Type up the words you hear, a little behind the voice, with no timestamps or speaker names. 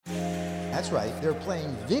That's right, they're playing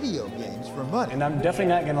video games for money. And I'm definitely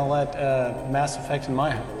not going to let Mass Effect in my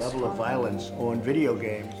house. The level of violence on video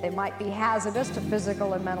games. They might be hazardous to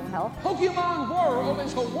physical and mental health. Pokemon World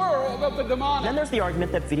is a world of the demonic. Then there's the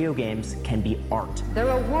argument that video games can be art. They're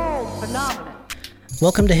a world phenomenon.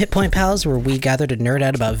 Welcome to Hit Point Pals, where we gather to nerd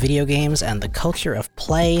out about video games and the culture of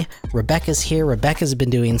play. Rebecca's here. Rebecca's been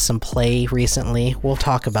doing some play recently. We'll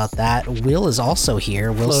talk about that. Will is also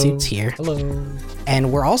here. Will Suit's here. Hello.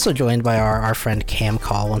 And we're also joined by our friend Cam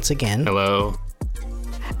Call once again. Hello.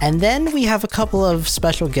 And then we have a couple of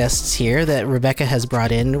special guests here that Rebecca has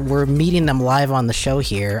brought in. We're meeting them live on the show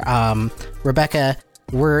here. Rebecca,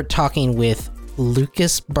 we're talking with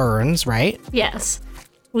Lucas Burns, right? Yes.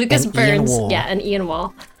 Lucas Burns, and Ian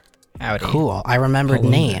Wall. Howdy. Cool. I remembered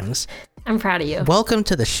names. I'm proud of you. Welcome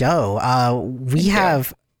to the show. We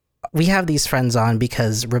have these friends on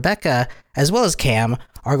because Rebecca, as well as Cam,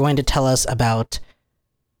 are going to tell us about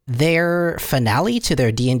their finale to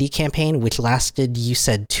their D&D campaign, which lasted, you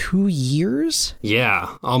said, 2 years?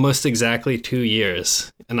 Yeah, almost exactly 2 years.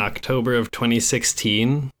 In October of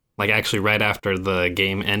 2016. Like, actually, right after the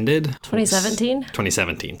game ended. 2017?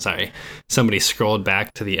 2017, sorry. Somebody scrolled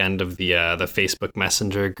back to the end of the Facebook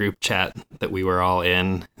Messenger group chat that we were all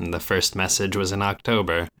in, and the first message was in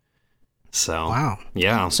October. So, wow.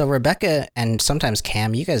 Yeah. So, Rebecca and sometimes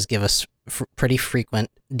Cam, you guys give us pretty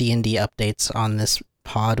frequent D&D updates on this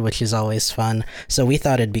pod, which is always fun. So, we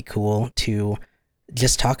thought it'd be cool to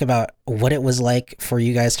just talk about what it was like for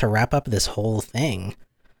you guys to wrap up this whole thing.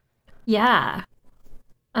 Yeah.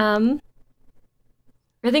 I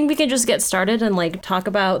think we can just get started and talk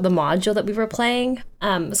about the module that we were playing.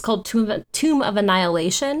 It's called Tomb of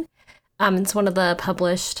Annihilation. It's one of the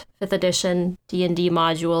published 5th edition D&D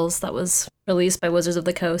modules that was released by Wizards of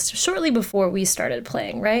the Coast shortly before we started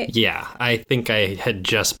playing, right? Yeah, I think I had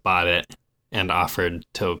just bought it and offered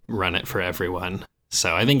to run it for everyone.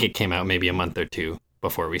 So I think it came out maybe a month or two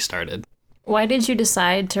before we started. Why did you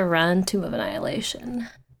decide to run Tomb of Annihilation?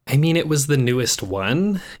 I mean, it was the newest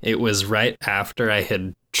one. It was right after I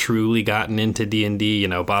had truly gotten into D&D,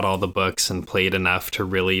 bought all the books and played enough to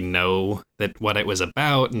really know that what it was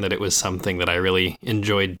about and that it was something that I really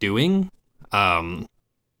enjoyed doing.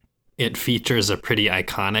 It features a pretty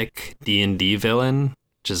iconic D&D villain,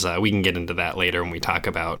 which is, we can get into that later when we talk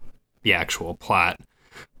about the actual plot.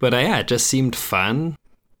 But yeah, it just seemed fun.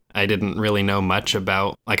 I didn't really know much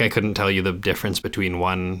about, I couldn't tell you the difference between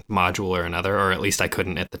one module or another, or at least I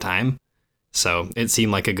couldn't at the time. So it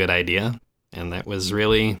seemed like a good idea. And that was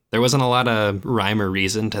really, there wasn't a lot of rhyme or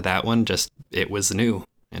reason to that one, just it was new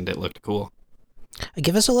and it looked cool.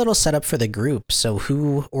 Give us a little setup for the group. So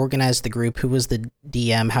who organized the group? Who was the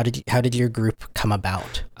DM? How did your group come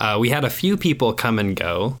about? We had a few people come and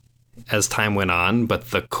go as time went on, but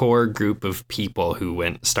the core group of people who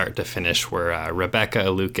went start to finish were Rebecca,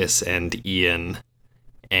 Lucas, and Ian,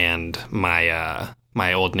 and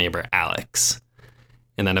my old neighbor Alex.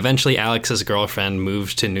 And then eventually Alex's girlfriend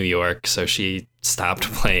moved to New York, so she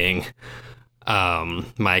stopped playing.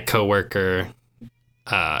 My coworker,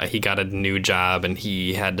 he got a new job and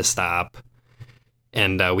he had to stop.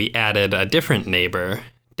 And we added a different neighbor,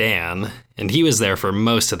 Dan, and he was there for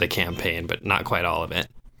most of the campaign, but not quite all of it.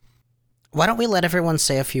 Why don't we let everyone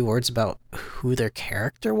say a few words about who their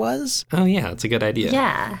character was? Oh, yeah, that's a good idea.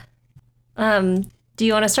 Yeah. Do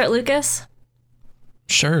you want to start, Lucas?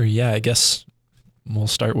 Sure, yeah, I guess we'll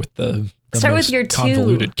start with the start most with your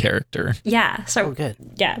convoluted character. Yeah. Oh, good.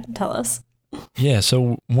 Yeah, tell us. Yeah,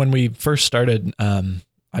 so when we first started,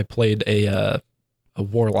 I played a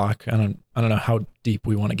warlock. I don't know how deep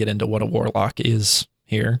we want to get into what a warlock is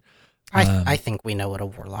here. I think we know what a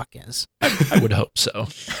warlock is. I would hope so.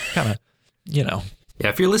 Kind of. Yeah,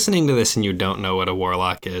 if you're listening to this and you don't know what a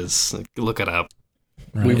warlock is, look it up.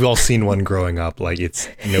 Right. We've all seen one growing up. It's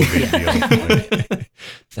no big deal.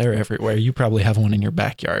 They're everywhere. You probably have one in your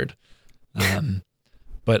backyard.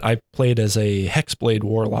 But I played as a Hexblade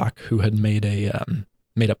warlock who had made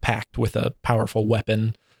a pact with a powerful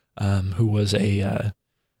weapon, who was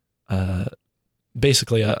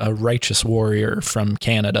basically a righteous warrior from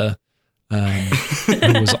Canada,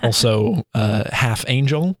 who was also half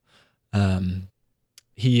angel.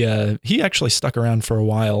 He actually stuck around for a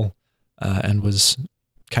while and was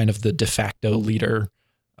kind of the de facto leader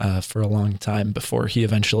for a long time before he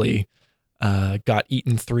eventually got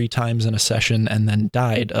eaten 3 times in a session and then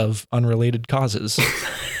died of unrelated causes.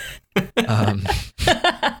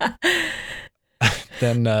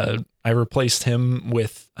 Then I replaced him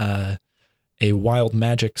with a wild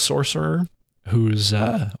magic sorcerer whose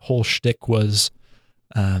whole shtick was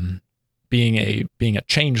being a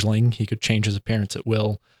changeling. He could change his appearance at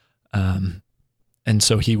will, And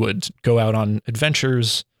so he would go out on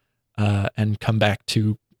adventures and come back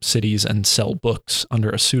to cities and sell books under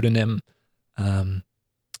a pseudonym. And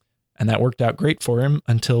that worked out great for him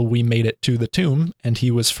until we made it to the tomb, and he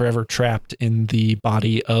was forever trapped in the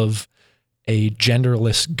body of a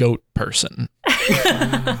genderless goat person.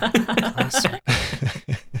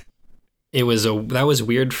 That was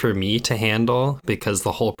weird for me to handle, because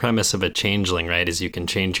the whole premise of a changeling, right, is you can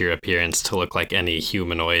change your appearance to look like any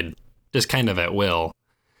humanoid, just kind of at will.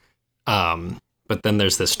 But then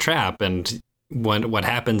there's this trap, and what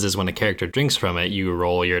happens is when a character drinks from it, you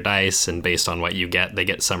roll your dice, and based on what you get, they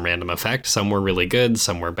get some random effect. Some were really good,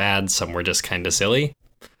 some were bad, some were just kind of silly.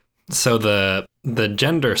 So the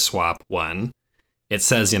gender swap one, it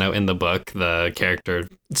says, in the book, the character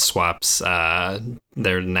swaps,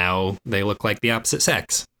 they look like the opposite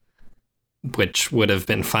sex, which would have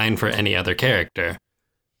been fine for any other character.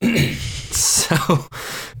 So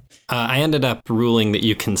I ended up ruling that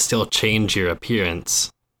you can still change your appearance,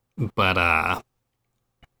 but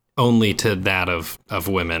only to that of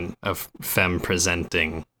women, of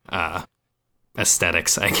femme-presenting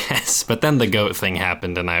aesthetics, I guess. But then the goat thing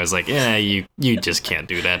happened, and I was like, yeah, you just can't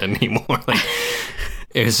do that anymore. Like,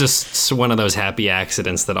 it was just one of those happy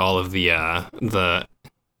accidents that all of the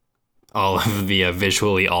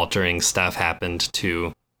visually altering stuff happened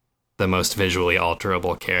to the most visually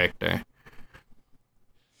alterable character.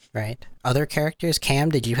 Right. Other characters? Cam,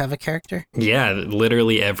 did you have a character? Yeah,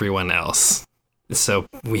 literally everyone else. So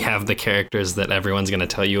we have the characters that everyone's going to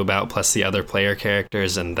tell you about, plus the other player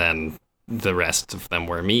characters, and then the rest of them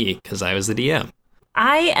were me, because I was the DM.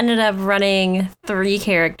 I ended up running 3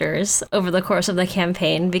 characters over the course of the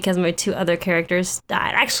campaign because my 2 other characters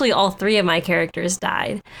died. Actually, all 3 of my characters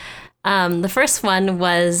died. The first one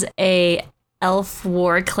was a elf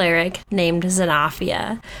war cleric named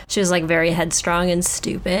Xenophia. She was like very headstrong and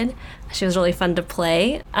stupid. She was really fun to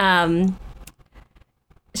play.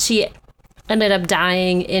 She ended up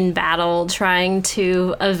dying in battle trying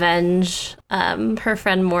to avenge her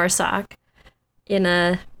friend Morsock in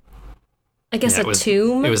a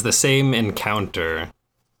tomb. It was the same encounter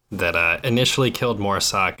that initially killed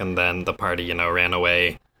Morsock, and then the party, ran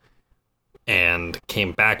away and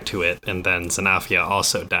came back to it, and then Xenophia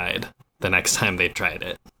also died the next time they tried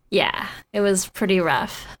it. Yeah, it was pretty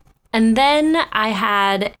rough. And then I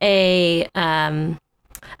had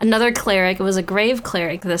another cleric. It was a grave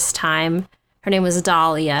cleric this time. Her name was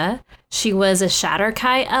Dahlia. She was a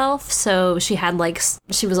Shatterkai elf, so she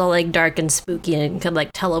was all like dark and spooky and could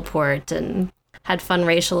like teleport and had fun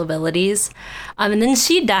racial abilities. And then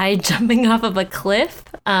she died jumping off of a cliff.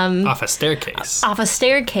 Off a staircase. Off a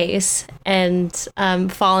staircase and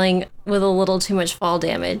falling with a little too much fall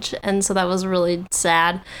damage. And so that was really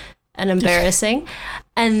sad and embarrassing.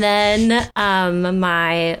 And then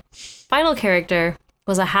my final character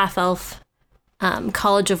was a half-elf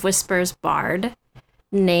College of Whispers bard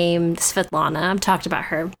named Svetlana. I've talked about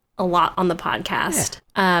her a lot on the podcast.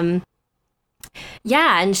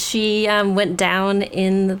 Yeah, and she went down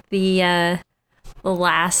in the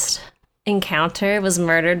last encounter, was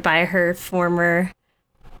murdered by her former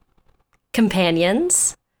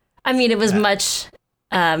companions. I mean, it was much,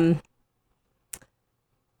 I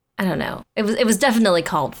don't know. It was definitely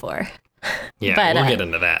called for. Yeah, but, we'll get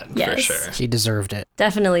into that for sure. She deserved it.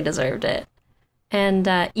 Definitely deserved it. And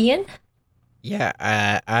Ian?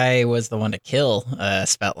 Yeah, I was the one to kill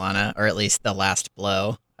Svetlana, or at least the last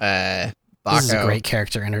blow. Bako. This is a great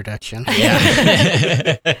character introduction.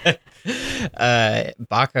 Yeah.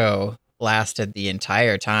 Bako lasted the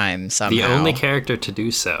entire time somehow. The only character to do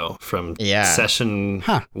so from session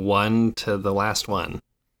 1 to the last one.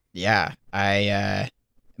 Yeah,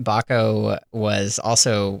 Bako was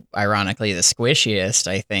also, ironically, the squishiest,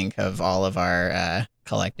 I think, of all of our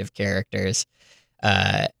collective characters.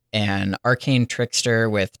 An arcane trickster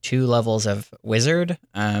with 2 levels of wizard.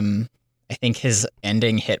 I think his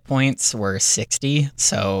ending hit points were 60,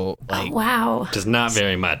 so like... Oh, wow. Which is not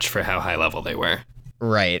very much for how high level they were.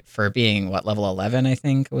 Right, for being, level 11, I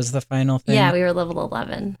think, was the final thing? Yeah, we were level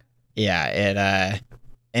 11. Yeah,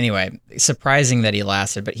 anyway, surprising that he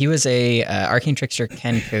lasted, but he was a arcane trickster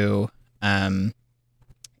Kenku, and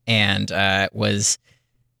was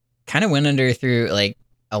kind of went under through, like,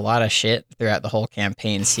 a lot of shit throughout the whole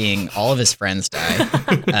campaign, seeing all of his friends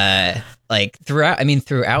die.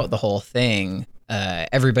 Throughout the whole thing,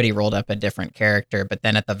 everybody rolled up a different character, but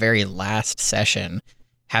then at the very last session,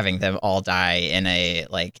 having them all die in a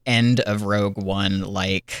end of Rogue One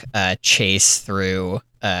chase through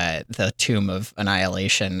the Tomb of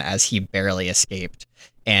Annihilation as he barely escaped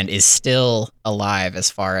and is still alive as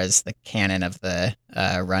far as the canon of the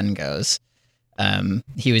run goes.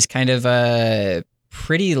 He was kind of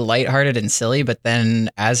pretty lighthearted and silly, but then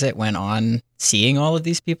as it went on, seeing all of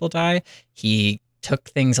these people die, he took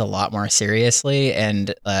things a lot more seriously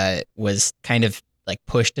and was kind of like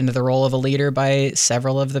pushed into the role of a leader by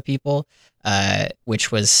several of the people,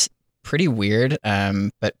 which was pretty weird,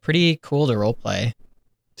 but pretty cool to roleplay.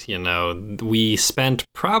 You know, we spent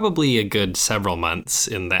probably a good several months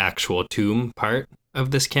in the actual tomb part of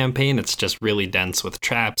this campaign. It's just really dense with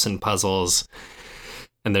traps and puzzles,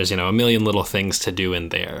 and there's, you know, a million little things to do in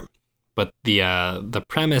there. But the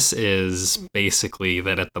premise is basically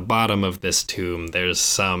that at the bottom of this tomb, there's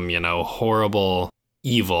some, you know, horrible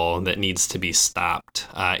evil that needs to be stopped.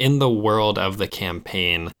 In the world of the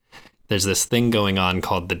campaign, there's this thing going on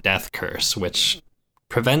called the Death Curse, which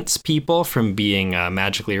prevents people from being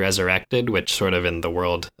magically resurrected, which sort of in the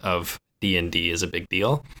world of D&D is a big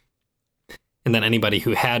deal. And then anybody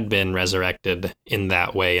who had been resurrected in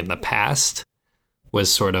that way in the past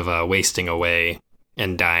was sort of wasting away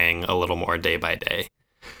and dying a little more day by day.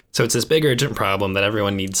 So it's this big urgent problem that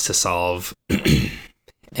everyone needs to solve.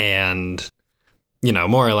 And, you know,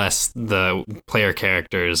 more or less the player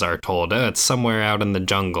characters are told, oh, it's somewhere out in the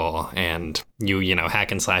jungle, and you know,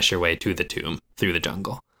 hack and slash your way to the tomb through the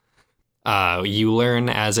jungle. You learn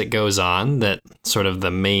as it goes on that sort of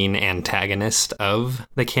the main antagonist of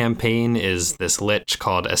the campaign is this lich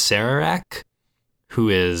called Acererak, who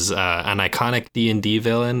is an iconic D&D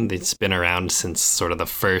villain that's been around since sort of the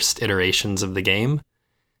first iterations of the game.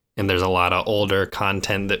 And there's a lot of older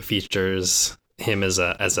content that features him as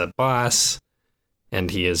a boss. And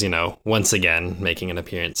he is, you know, once again making an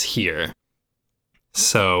appearance here.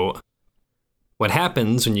 So what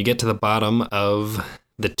happens when you get to the bottom of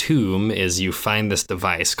the tomb is you find this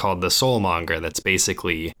device called the Soulmonger that's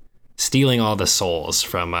basically stealing all the souls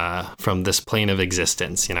from this plane of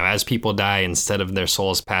existence. You know, as people die, instead of their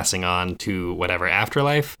souls passing on to whatever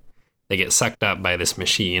afterlife, they get sucked up by this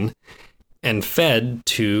machine and fed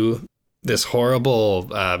to this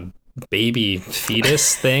horrible baby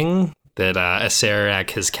fetus thing that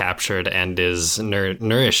Acererak has captured and is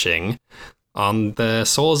nourishing on the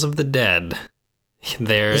souls of the dead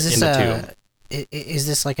there in the tomb. Is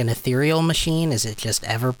this like an ethereal machine? Is it just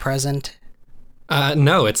ever present?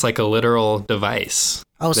 No, it's like a literal device.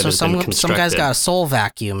 Oh, so some guy's got a soul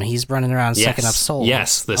vacuum and he's running around sucking up souls.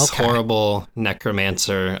 Yes, this horrible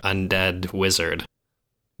necromancer undead wizard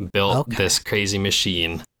built this crazy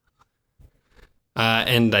machine.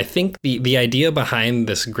 And I think the idea behind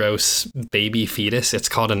this gross baby fetus, it's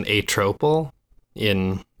called an atropal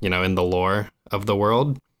in the lore of the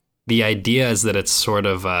world. The idea is that it's sort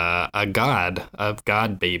of a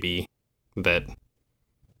god baby that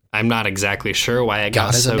I'm not exactly sure why it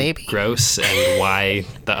got so gross and why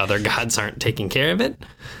the other gods aren't taking care of it.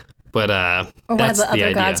 But or that's why the other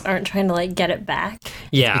idea. gods aren't trying to like get it back.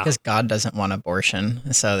 Yeah, it's because God doesn't want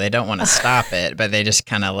abortion, so they don't want to stop it, but they just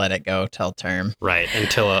kind of let it go till term. Right,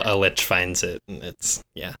 until a lich finds it, and it's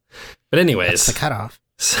But anyways, that's the cutoff.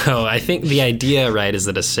 So I think the idea, right, is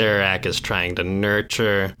that Acererak is trying to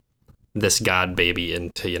nurture this god baby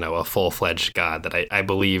into, you know, a full-fledged god that I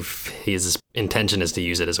believe his intention is to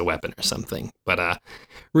use it as a weapon or something. But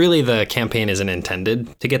really the campaign isn't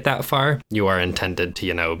intended to get that far. You are intended to,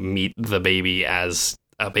 you know, meet the baby as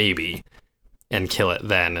a baby and kill it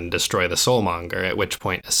then and destroy the Soulmonger, at which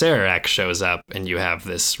point Acererak shows up and you have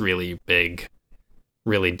this really big,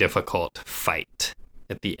 really difficult fight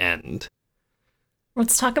at the end.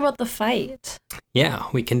 Let's talk about the fight. Yeah,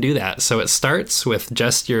 we can do that. So it starts with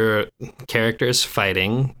just your characters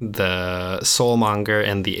fighting the Soulmonger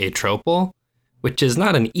and the Atropal, which is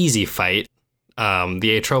not an easy fight.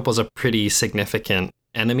 The Atropal is a pretty significant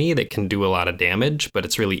enemy that can do a lot of damage, but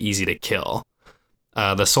it's really easy to kill.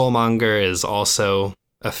 The Soulmonger is also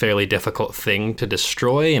a fairly difficult thing to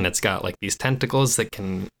destroy, and it's got like these tentacles that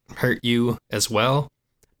can hurt you as well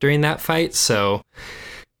during that fight. So,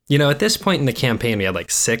 you know, at this point in the campaign, we had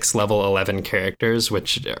like 6 level 11 characters,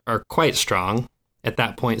 which are quite strong at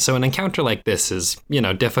that point. So an encounter like this is, you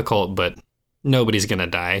know, difficult, but nobody's going to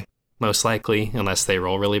die, most likely, unless they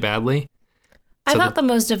roll really badly. I thought the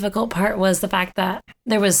most difficult part was the fact that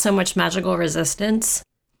there was so much magical resistance.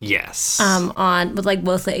 Yes. With like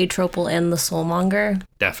both the Atropal and the Soulmonger.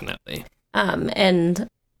 Definitely. And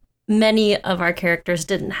many of our characters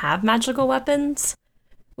didn't have magical weapons,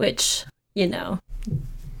 which, you know,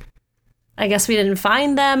 I guess we didn't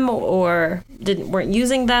find them or weren't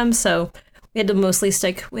using them, so we had to mostly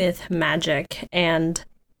stick with magic. And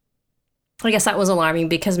I guess that was alarming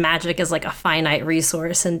because magic is like a finite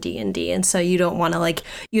resource in D&D, and so you don't want to like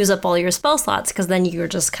use up all your spell slots because then you're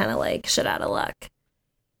just kind of like shit out of luck.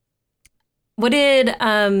 What did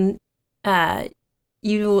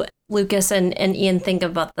you Lucas and Ian think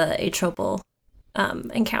about the Atropal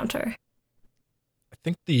encounter? I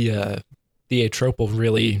think the Atropal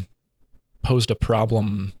really posed a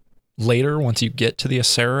problem later once you get to the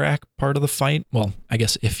Acererak part of the fight. Well, I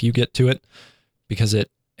guess if you get to it, because it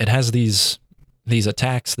has these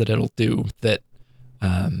attacks that it'll do that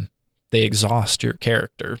they exhaust your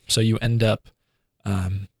character. So you end up,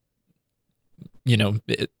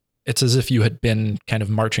 it's as if you had been kind of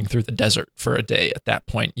marching through the desert for a day at that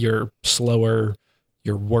point. You're slower,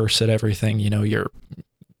 you're worse at everything. You're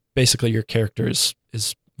basically, your character is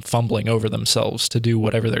fumbling over themselves to do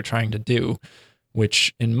whatever they're trying to do,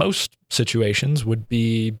 which in most situations would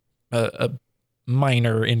be a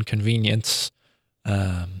minor inconvenience.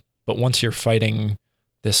 But once you're fighting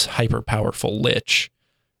this hyper powerful lich,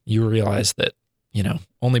 you realize that,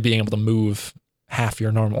 only being able to move half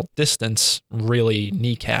your normal distance really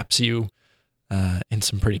kneecaps you in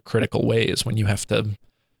some pretty critical ways when you have to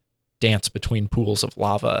dance between pools of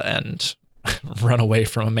lava and run away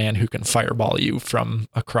from a man who can fireball you from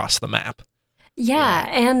across the map. Yeah,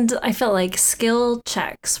 and I felt like skill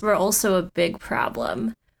checks were also a big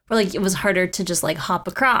problem. Where like it was harder to just like hop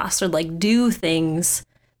across or like do things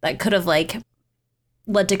that could have like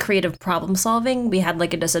led to creative problem solving. We had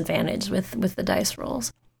like a disadvantage with the dice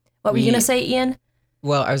rolls. What were you gonna say, Ian?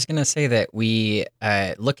 Well, I was gonna say that we,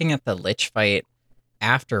 looking at the Lich fight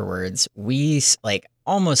afterwards, we like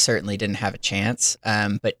almost certainly didn't have a chance.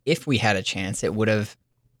 But if we had a chance, it would have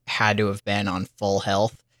had to have been on full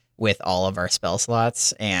health with all of our spell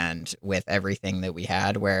slots and with everything that we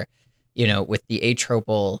had. Where, with the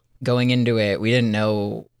Atropal going into it, we didn't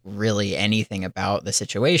know really anything about the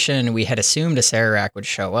situation. We had assumed a Acererak would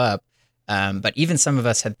show up. But even some of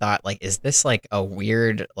us had thought, like, is this like a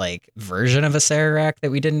weird like version of a Acererak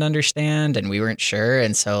that we didn't understand and we weren't sure?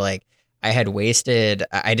 And so like I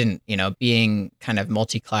didn't, being kind of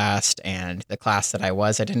multi-classed and the class that I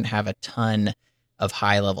was, I didn't have a ton of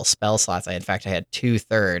high level spell slots. In fact, I had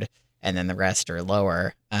 2/3 and then the rest are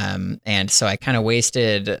lower. And so I kind of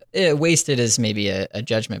wasted is maybe a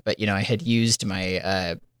judgment, but I had used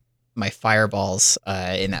my fireballs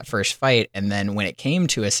in that first fight, and then when it came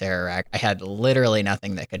to Acererak, I had literally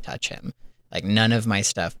nothing that could touch him. Like none of my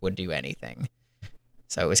stuff would do anything.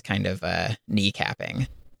 So it was kind of kneecapping.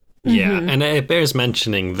 Yeah, and it bears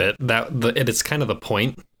mentioning that it is kind of the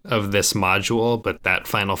point of this module, but that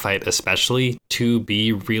final fight especially, to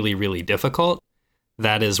be really, really difficult.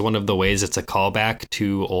 That is one of the ways it's a callback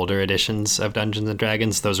to older editions of Dungeons and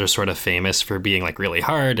Dragons. Those are sort of famous for being like really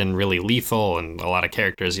hard and really lethal, and a lot of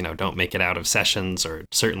characters, don't make it out of sessions or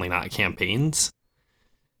certainly not campaigns.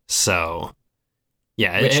 So,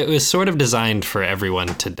 yeah, it was sort of designed for everyone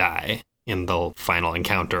to die in the final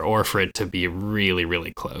encounter, or for it to be really,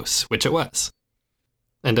 really close, which it was.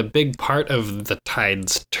 And a big part of the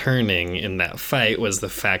tides turning in that fight was the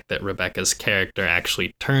fact that Rebecca's character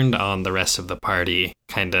actually turned on the rest of the party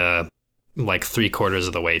kind of like 3/4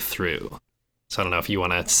 of the way through. So I don't know if you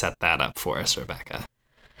want to set that up for us, Rebecca.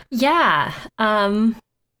 Yeah. So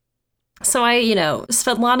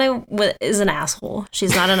Svetlana is an asshole.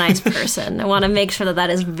 She's not a nice person. I want to make sure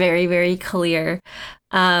that is very, very clear.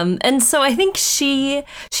 And so I think she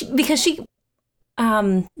because she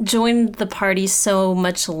joined the party so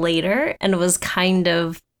much later and was kind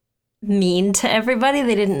of mean to everybody.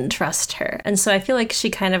 They didn't trust her. And so I feel like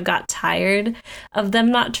she kind of got tired of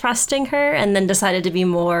them not trusting her and then decided to be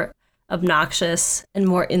more obnoxious and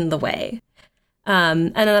more in the way.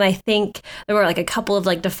 And then I think there were like a couple of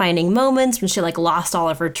like defining moments when she like lost all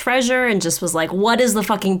of her treasure and just was like, what is the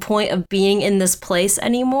fucking point of being in this place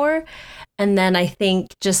anymore? And then I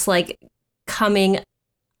think just like coming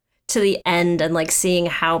to the end and like seeing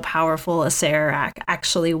how powerful Acererak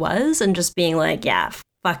actually was and just being like, yeah,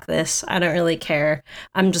 fuck this. I don't really care.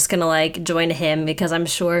 I'm just gonna like join him because I'm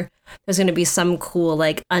sure there's gonna be some cool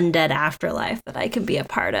like undead afterlife that I could be a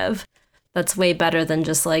part of. That's way better than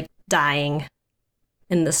just like dying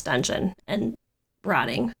in this dungeon and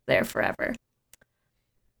rotting there forever.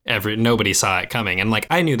 Nobody saw it coming. And like,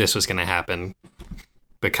 I knew this was gonna happen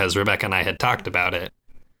because Rebecca and I had talked about it,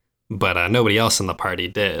 but nobody else in the party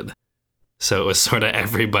did. So it was sort of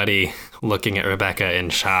everybody looking at Rebecca in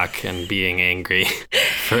shock and being angry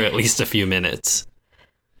for at least a few minutes.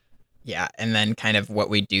 Yeah, and then kind of what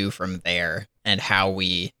we do from there and how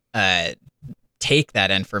we take that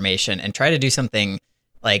information and try to do something.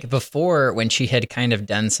 Like before, when she had kind of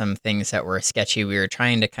done some things that were sketchy, we were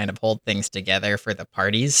trying to kind of hold things together for the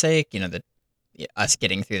party's sake, us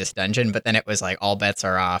getting through this dungeon. But then it was like all bets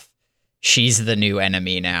are off. She's the new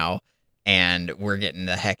enemy now, and we're getting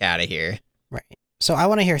the heck out of here. Right. So I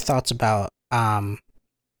want to hear thoughts about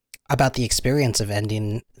about the experience of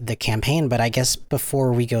ending the campaign, but I guess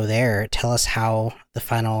before we go there, tell us how the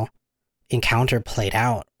final encounter played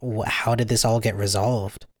out. How did this all get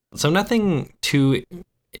resolved? So nothing too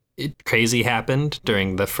crazy happened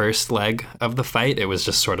during the first leg of the fight. It was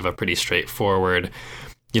just sort of a pretty straightforward,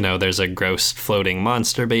 there's a gross floating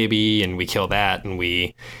monster baby, and we kill that, and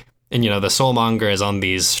the Soulmonger is on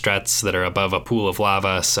these struts that are above a pool of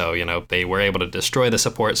lava, so, they were able to destroy the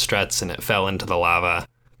support struts, and it fell into the lava.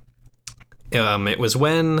 It was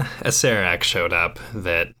when Acererak showed up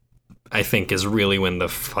that I think is really when the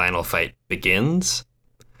final fight begins.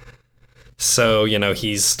 So,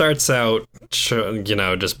 he starts out,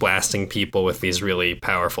 just blasting people with these really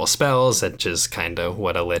powerful spells, which is kind of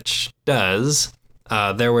what a Lich does.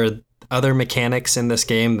 There were other mechanics in this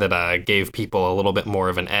game that gave people a little bit more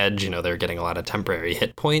of an edge. They're getting a lot of temporary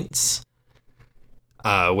hit points,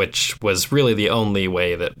 which was really the only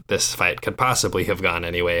way that this fight could possibly have gone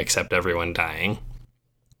anyway, except everyone dying.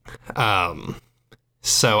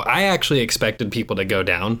 So I actually expected people to go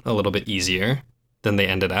down a little bit easier than they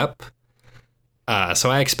ended up. So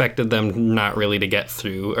I expected them not really to get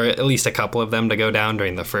through, or at least a couple of them to go down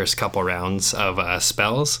during the first couple rounds of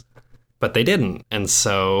spells, but they didn't. And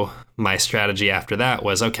so my strategy after that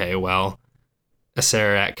was, okay, well,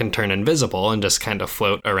 Acererak can turn invisible and just kind of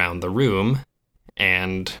float around the room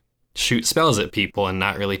and shoot spells at people and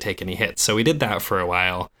not really take any hits. So we did that for a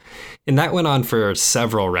while. And that went on for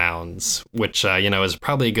several rounds, which, is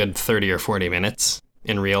probably a good 30 or 40 minutes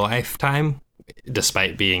in real life time,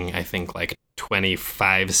 despite being, I think, like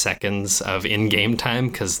 25 seconds of in-game time,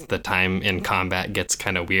 because the time in combat gets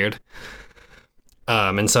kind of weird.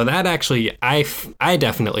 And so that actually, I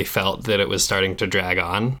definitely felt that it was starting to drag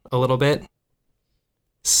on a little bit.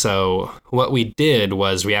 So what we did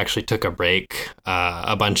was we actually took a break.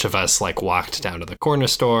 A bunch of us walked down to the corner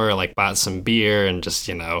store, bought some beer, and just,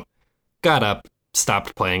 got up,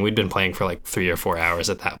 stopped playing. We'd been playing for 3 or 4 hours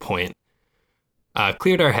at that point.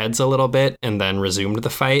 Cleared our heads a little bit and then resumed the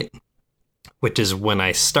fight, which is when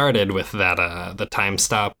I started with that the time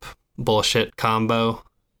stop bullshit combo.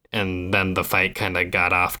 And then the fight kind of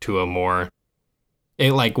got off to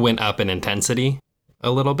it went up in intensity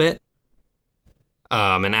a little bit.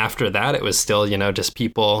 And after that, it was still, just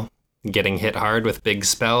people getting hit hard with big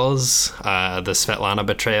spells. The Svetlana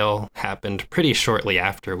betrayal happened pretty shortly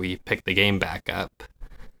after we picked the game back up.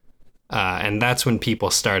 And that's when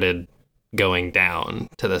people started going down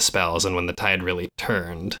to the spells and when the tide really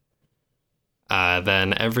turned.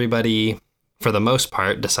 Then everybody, for the most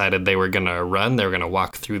part, decided they were going to run. They were going to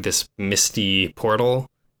walk through this misty portal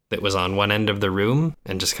that was on one end of the room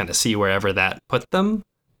and just kind of see wherever that put them,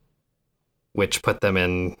 which put them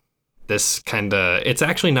in this kind of... It's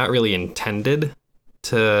actually not really intended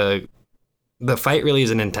to... The fight really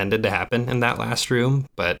isn't intended to happen in that last room,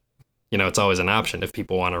 but, it's always an option if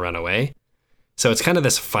people want to run away. So it's kind of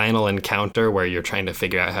this final encounter where you're trying to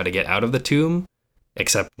figure out how to get out of the tomb,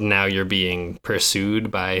 except now you're being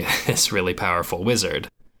pursued by this really powerful wizard.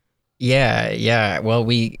 Yeah. Well,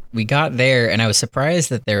 we got there, and I was surprised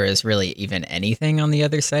that there is really even anything on the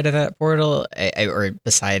other side of that portal, or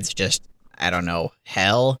besides just, I don't know,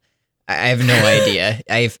 hell. I have no idea.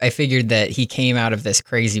 I figured that he came out of this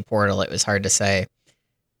crazy portal. It was hard to say.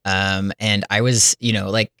 And I was,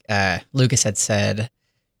 Lucas had said,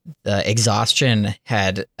 the exhaustion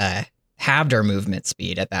had halved our movement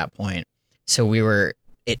speed at that point. So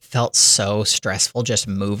it felt so stressful just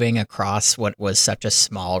moving across what was such a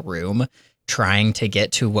small room, trying to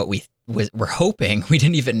get to what we're hoping, we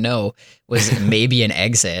didn't even know, was maybe an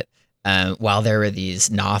exit, while there were these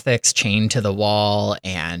Nothics chained to the wall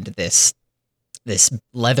and this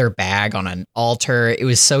leather bag on an altar. It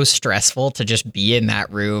was so stressful to just be in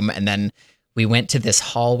that room. And then we went to this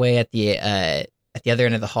hallway at the other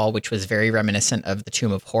end of the hall, which was very reminiscent of the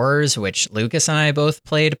Tomb of Horrors, which Lucas and I both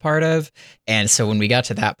played a part of. And so when we got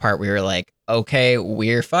to that part, we were like, okay,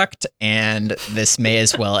 we're fucked, and this may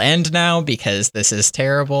as well end now because this is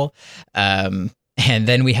terrible. And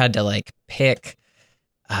then we had to pick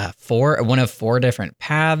one of 4 different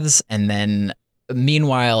paths. And then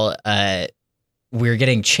meanwhile, we're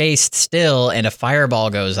getting chased still, and a fireball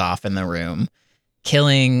goes off in the room,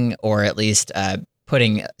 killing, or at least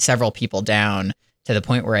putting several people down, to the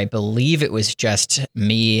point where I believe it was just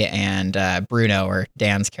me and Bruno, or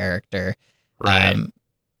Dan's character. Right.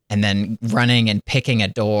 And then running and picking a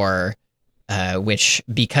door, which,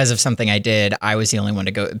 because of something I did, I was the only one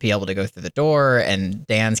to be able to go through the door, and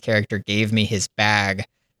Dan's character gave me his bag,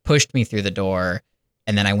 pushed me through the door,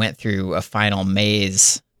 and then I went through a final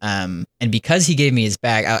maze. And because he gave me his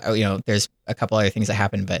bag, there's a couple other things that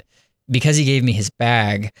happened, but because he gave me his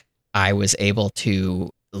bag, I was able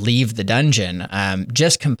to leave the dungeon.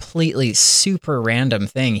 Just completely super random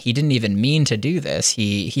thing. He didn't even mean to do this.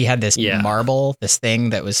 He had this marble, this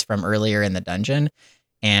thing that was from earlier in the dungeon,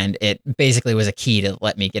 and it basically was a key to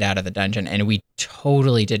let me get out of the dungeon. And we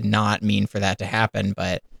totally did not mean for that to happen,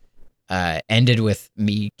 but ended with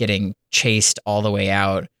me getting chased all the way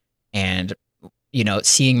out and, you know,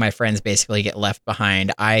 seeing my friends basically get left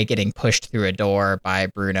behind, I getting pushed through a door by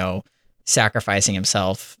Bruno, sacrificing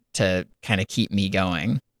himself to kind of keep me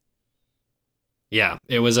going. Yeah,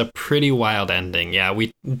 it was a pretty wild ending. Yeah,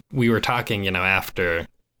 we were talking, you know, after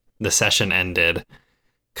the session ended,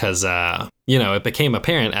 because, you know, it became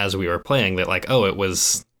apparent as we were playing that, like, oh, it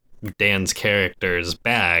was Dan's character's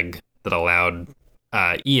bag that allowed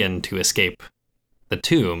Ian to escape the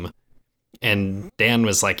tomb. And Dan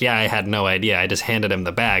was like, yeah, I had no idea. I just handed him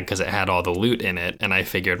the bag because it had all the loot in it. And I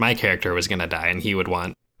figured my character was going to die and he would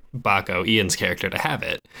want Bako, Ian's character, to have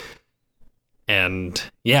it. And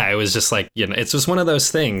yeah, it was just like, you know, it's just one of those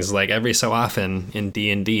things, like every so often in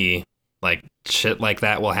D&D, like shit like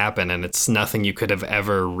that will happen. And it's nothing you could have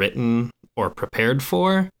ever written or prepared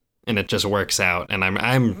for. And it just works out. And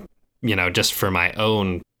I'm, you know, just for my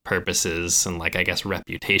own purposes and, like, I guess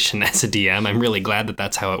reputation as a DM, I'm really glad that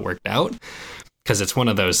that's how it worked out, because it's one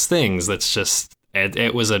of those things that's just,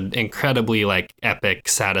 it was an incredibly, like, epic,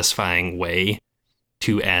 satisfying way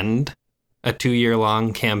to end a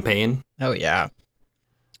 2-year-long campaign. Oh yeah.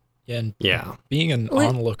 And being an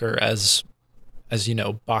onlooker as you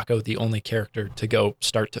know, Bako, the only character to go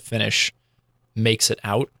start to finish, makes it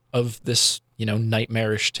out of this, you know,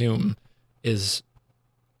 nightmarish tomb is,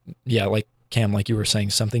 yeah, like Cam, like you were saying,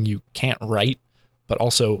 something you can't write, but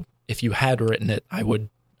also if you had written it, I would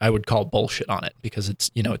call bullshit on it, because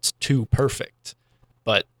it's, you know, it's too perfect.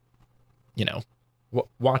 But, you know,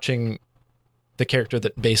 watching the character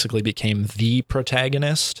that basically became the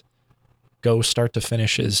protagonist go start to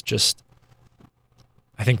finish is just,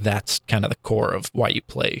 I think that's kind of the core of why you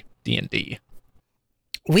play D&D.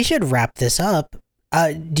 We should wrap this up.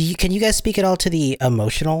 Can you guys speak at all to the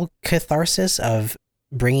emotional catharsis of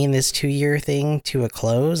bringing this 2-year thing to a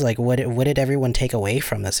close? Like, what did everyone take away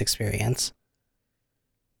from this experience?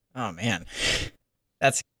 Oh man,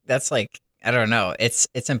 that's like, I don't know. It's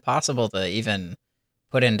impossible to even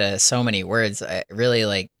put into so many words. I really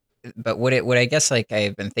like, but what I guess, like,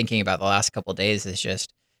 I've been thinking about the last couple of days is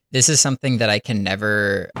just, this is something that I can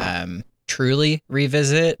never truly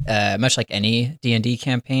revisit, much like any D&D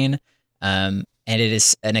campaign. And it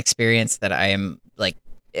is an experience that I am, like,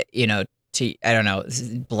 you know, I don't know,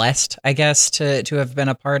 blessed, I guess, to have been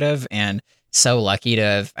a part of, and so lucky to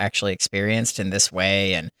have actually experienced in this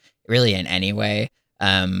way, and really in any way.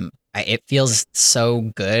 It feels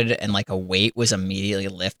so good, and like a weight was immediately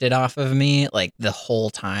lifted off of me. Like the whole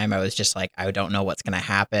time I was just like, I don't know what's going to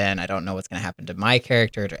happen. I don't know what's going to happen to my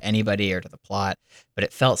character, to anybody, or to the plot, but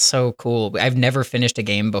it felt so cool. I've never finished a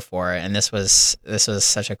game before, and this was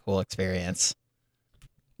such a cool experience.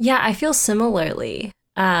 Yeah, I feel similarly.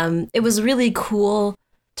 It was really cool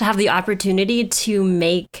to have the opportunity to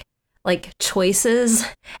make, like, choices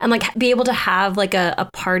and, like, be able to have, like, a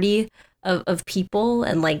party of people,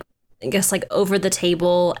 and, like, I guess, like, over the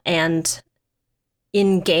table and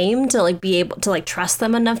in game, to, like, be able to, like, trust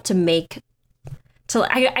them enough to make, to,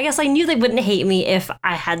 I guess I knew they wouldn't hate me if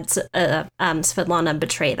I had Svetlana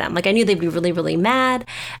betray them. Like, I knew they'd be really, really mad,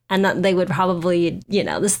 and that they would probably, you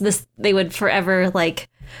know, they would forever, like,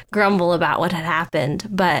 grumble about what had happened.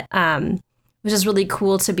 But it was just really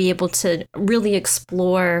cool to be able to really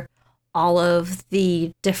explore all of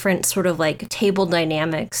the different sort of, like, table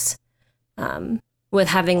dynamics with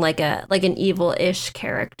having like an evil-ish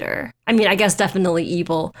character. I mean, I guess definitely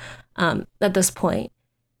evil at this point.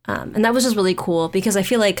 And that was just really cool, because I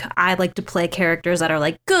feel like I like to play characters that are,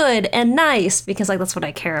 like, good and nice, because, like, that's what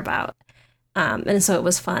I care about. And so it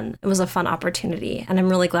was fun. It was a fun opportunity, and I'm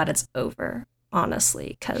really glad it's over,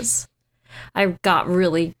 honestly, because I got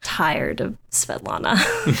really tired of Svetlana.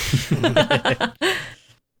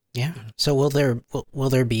 Yeah. So will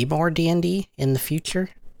there be more D&D in the future?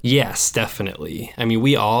 Yes, definitely. I mean,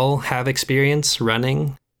 we all have experience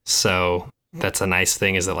running, so that's a nice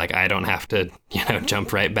thing, is that, like, I don't have to, you know,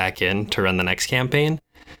 jump right back in to run the next campaign.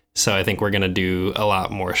 So I think we're going to do a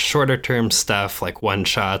lot more shorter term stuff, like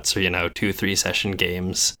one-shots or, you know, 2-3 session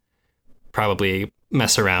games. Probably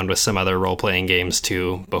mess around with some other role-playing games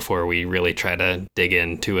too before we really try to dig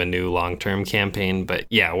into a new long-term campaign. But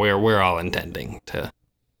yeah, we're all intending to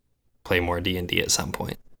play more D&D at some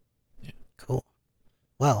point. Cool.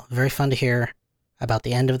 Well, very fun to hear about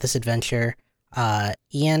the end of this adventure.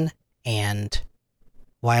 Ian and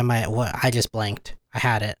I just blanked. I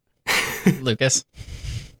had it. Lucas.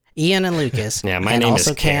 Ian and Lucas. Yeah, my and name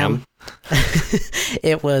also is Cam.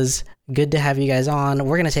 It was good to have you guys on.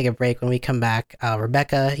 We're going to take a break. When we come back,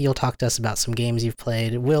 Rebecca, you'll talk to us about some games you've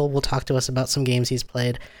played. Will talk to us about some games he's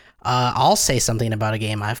played. I'll say something about a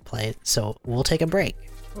game I've played. So we'll take a break.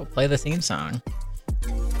 We'll play the theme song.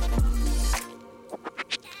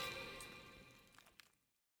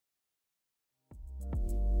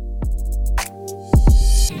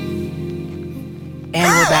 And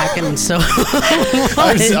we're back, and so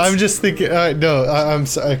I'm just thinking. No, I'm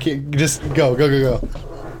sorry. I can't, just go.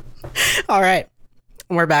 All right,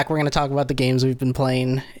 we're back. We're going to talk about the games we've been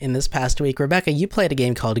playing in this past week. Rebecca, you played a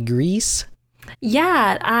game called Grease.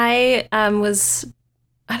 Yeah, I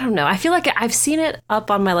I don't know. I feel like I've seen it up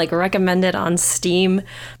on my recommended on Steam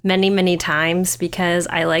many times because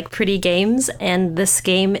I like pretty games, and this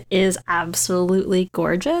game is absolutely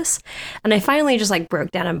gorgeous. And I finally just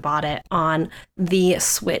broke down and bought it on the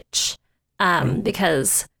Switch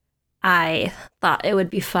because I thought it would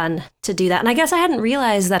be fun to do that. And I guess I hadn't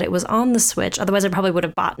realized that it was on the Switch. Otherwise, I probably would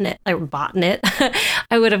have bought it. I would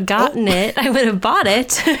have gotten it. I would have bought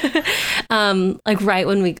it right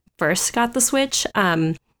when we first got the Switch.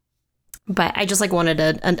 But I just wanted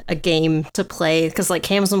a game to play because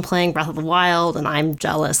Cam's been playing Breath of the Wild, and I'm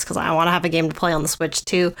jealous because I want to have a game to play on the Switch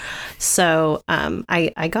too. So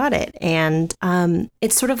I got it, and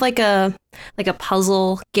it's sort of like a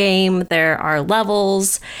puzzle game. There are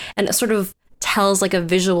levels, and it sort of tells a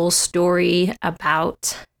visual story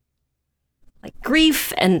about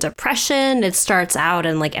grief and depression. It starts out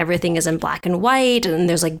and everything is in black and white, and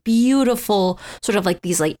there's beautiful sort of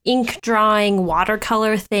these ink drawing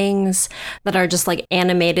watercolor things that are just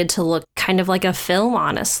animated to look kind of like a film,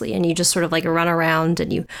 honestly. And you just sort of run around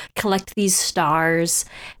and you collect these stars,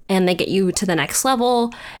 and they get you to the next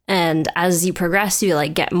level. And as you progress, you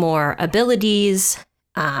get more abilities,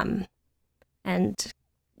 and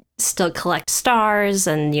still collect stars,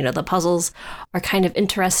 and the puzzles are kind of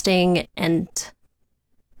interesting and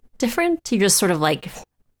different. You're just sort of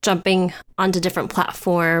jumping onto different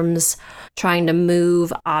platforms, trying to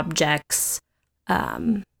move objects,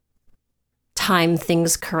 time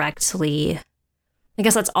things correctly. I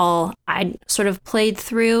guess that's all I sort of played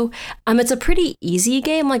through. It's a pretty easy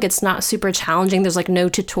game. It's not super challenging. There's no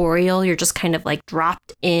tutorial. You're just kind of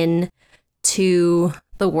dropped in to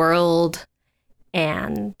the world.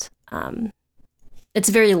 And it's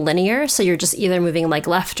very linear, so you're just either moving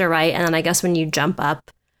left or right, and then I guess when you jump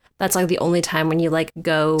up, that's the only time when you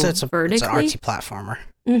go vertically. It's an artsy platformer.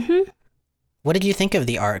 Mm-hmm. What did you think of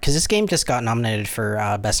the art? Because this game just got nominated for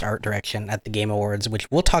Best Art Direction at the Game Awards, which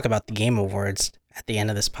we'll talk about the Game Awards at the end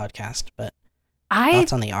of this podcast, but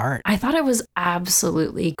thoughts on the art? I thought it was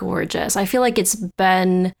absolutely gorgeous. I feel because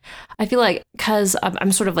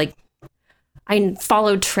I'm sort of I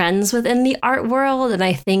follow trends within the art world, and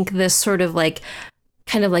I think this sort of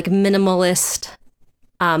kind of minimalist,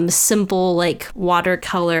 simple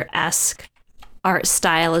watercolor-esque art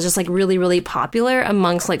style is just really popular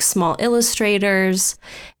amongst small illustrators,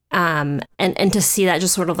 and to see that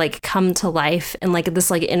just sort of come to life in this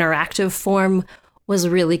interactive form was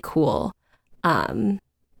really cool. The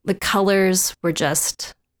colors were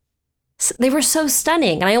just, they were so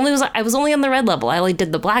stunning, and I was only on the red level. I only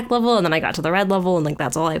did the black level, and then I got to the red level, and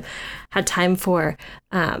that's all I had time for.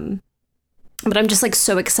 But I'm just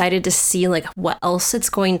so excited to see what else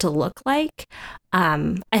it's going to look like.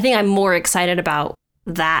 I think I'm more excited about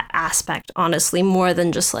that aspect, honestly, more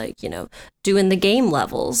than just doing the game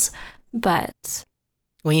levels. But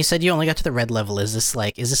when you said you only got to the red level,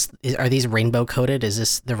 are these rainbow coded? Is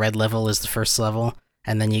this the red level is the first level,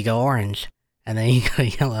 and then you go orange? And then you go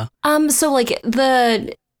yellow. So I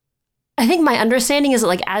think my understanding is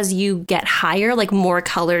that as you get higher, more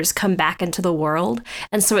colors come back into the world.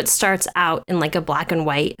 And so it starts out in a black and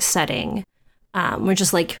white setting. Where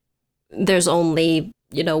just there's only,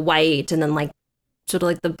 white, and then sort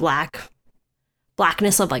of the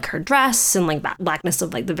blackness of her dress, and blackness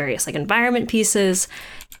of the various environment pieces.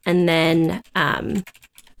 And then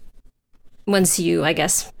once you, I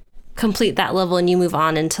guess, complete that level and you move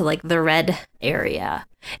on into the red area,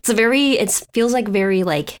 it feels very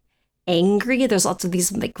angry. There's lots of these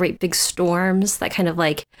great big storms that kind of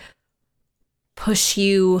push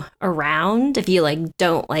you around if you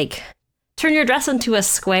don't turn your dress into a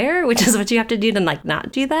square, which is what you have to do to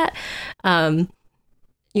not do that.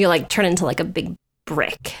 You turn into a big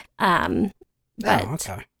brick. But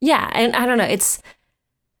okay. Yeah, and I don't know, it's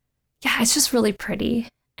just really pretty,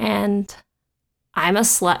 and I'm a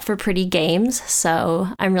slut for pretty games, so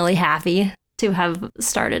I'm really happy to have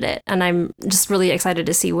started it, and I'm just really excited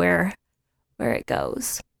to see where it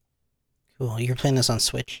goes. Cool. You're playing this on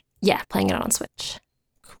Switch? Yeah, playing it on Switch.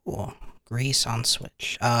 Cool. Grace on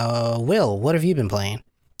Switch. Will, what have you been playing?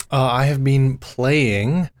 I have been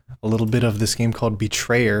playing a little bit of this game called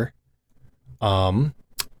Betrayer.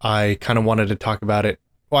 I kind of wanted to talk about it.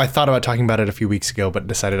 Well, I thought about talking about it a few weeks ago, but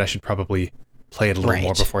decided I should probably play it a little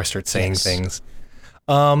more before I start saying things.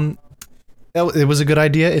 It was a good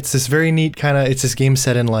idea. It's this very neat it's this game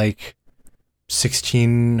set in like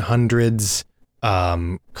 1600s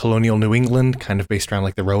colonial New England, kind of based around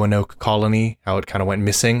like the Roanoke colony, how it kind of went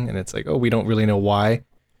missing. And it's like, oh, we don't really know why.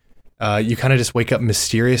 You kind of just wake up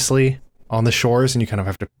mysteriously on the shores and you kind of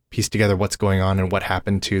have to piece together what's going on and what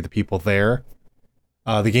happened to the people there.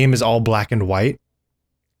 The game is all black and white,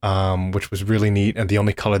 which was really neat. And the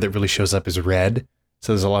only color that really shows up is red.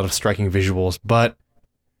 So there's a lot of striking visuals. But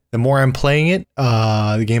the more I'm playing it,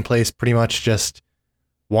 the gameplay is pretty much just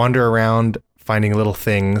wander around finding little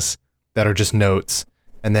things that are just notes.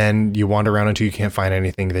 And then you wander around until you can't find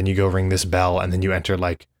anything. Then you go ring this bell and then you enter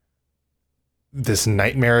like this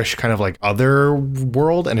nightmarish kind of like other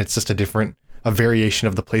world. And it's just a variation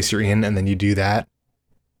of the place you're in. And then you do that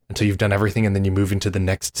until you've done everything. And then you move into the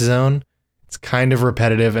next zone. It's kind of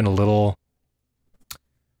repetitive and a little,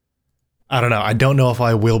 I don't know. I don't know if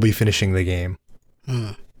I will be finishing the game.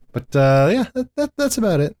 But yeah, that's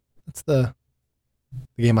about it. That's the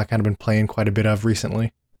game I kind of been playing quite a bit of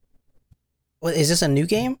recently. Well, is this a new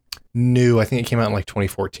game? New. I think it came out in like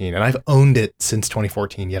 2014, and I've owned it since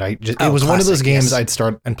 2014. Yet it was one of those games I'd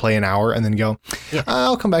start and play an hour and then go,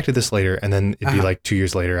 I'll come back to this later, and then it'd be like 2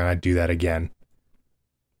 years later, and I'd do that again.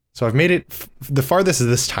 So I've made it the farthest of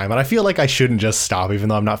this time, and I feel like I shouldn't just stop, even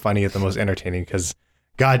though I'm not finding it the most entertaining. Because,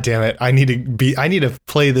 God damn it, I need to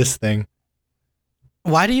play this thing.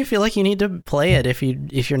 Why do you feel like you need to play it if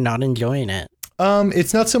you're not enjoying it?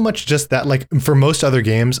 It's not so much just that, like for most other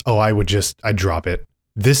games, I'd drop it.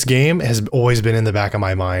 This game has always been in the back of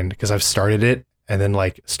my mind because I've started it and then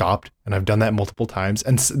like stopped, and I've done that multiple times.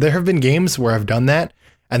 And there have been games where I've done that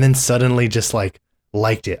and then suddenly just like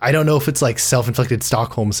liked it. I don't know if it's like self-inflicted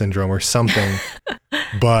Stockholm syndrome or something,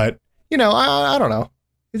 but you know, I don't know.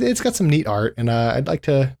 It's got some neat art, and I'd like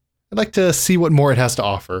to see what more it has to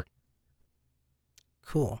offer.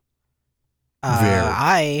 Cool.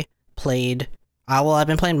 I played. I've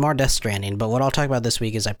been playing more Death Stranding, but what I'll talk about this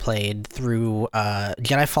week is I played through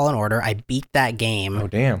Jedi Fallen Order. I beat that game. Oh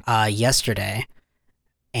damn! Yesterday,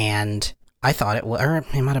 and I thought it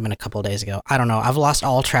might have been a couple of days ago. I don't know. I've lost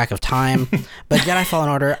all track of time. But Jedi Fallen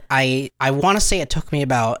Order, I want to say it took me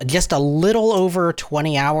about just a little over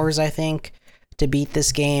 20 hours, I think, to beat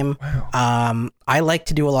this game. Wow. I like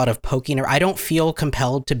to do a lot of poking. I don't feel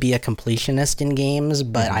compelled to be a completionist in games,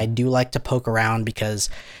 but I do like to poke around because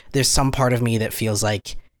there's some part of me that feels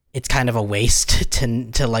like it's kind of a waste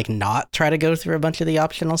to like not try to go through a bunch of the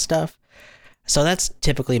optional stuff. So that's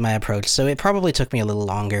typically my approach. So it probably took me a little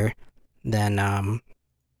longer than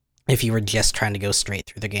if you were just trying to go straight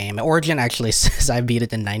through the game. Origin actually says I beat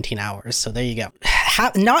it in 19 hours. So there you go.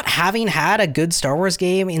 Not having had a good Star Wars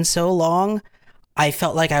game in so long, I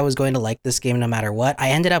felt like I was going to like this game no matter what. I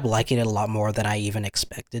ended up liking it a lot more than I even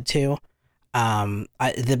expected to.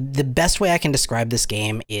 The best way I can describe this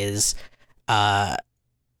game is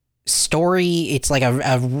story. It's like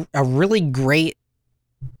a really great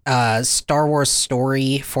Star Wars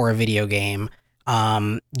story for a video game.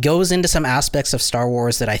 Goes into some aspects of Star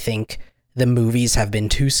Wars that I think the movies have been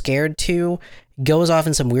too scared to. Goes off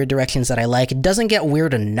in some weird directions that I like. It doesn't get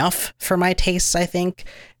weird enough for my tastes, I think,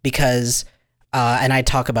 because and I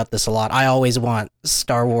talk about this a lot. I always want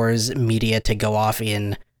Star Wars media to go off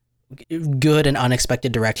in good and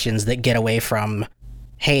unexpected directions that get away from,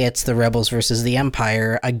 hey, it's the Rebels versus the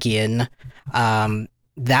Empire again. I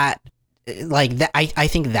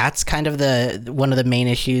think that's kind of one of the main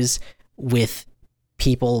issues with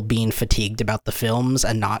people being fatigued about the films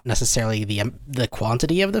and not necessarily the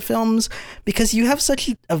quantity of the films, because you have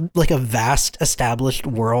such a vast established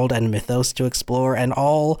world and mythos to explore, and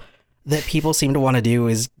all that people seem to want to do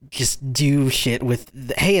is just do shit with,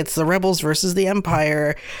 hey, it's the Rebels versus the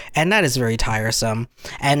Empire, and that is very tiresome.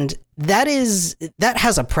 And that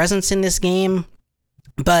has a presence in this game,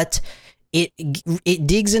 but it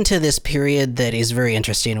digs into this period that is very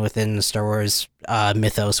interesting within the Star Wars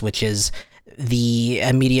mythos, which is the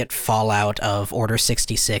immediate fallout of Order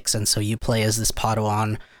 66. And so you play as this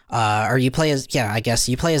Padawan, you play as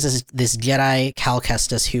this Jedi Cal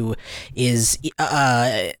Kestis, who is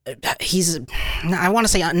he's, I want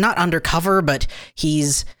to say not undercover, but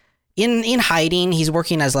he's in hiding. He's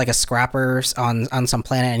working as like a scrapper on some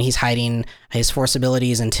planet, and he's hiding his Force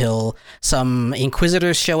abilities until some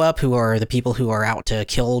Inquisitors show up, who are the people who are out to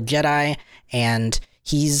kill Jedi. And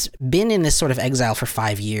he's been in this sort of exile for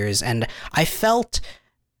 5 years, and I felt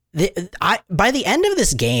by the end of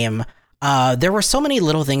this game, there were so many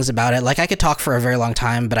little things about it. Like, I could talk for a very long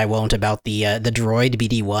time, but I won't, about the droid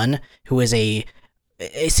BD1, who is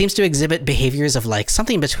it seems to exhibit behaviors of like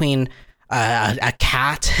something between a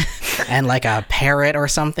cat and like a parrot or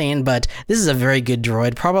something. But this is a very good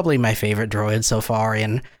droid, probably my favorite droid so far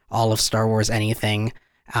in all of Star Wars anything.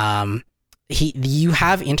 You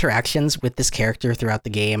have interactions with this character throughout the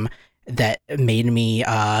game that made me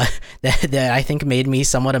that I think made me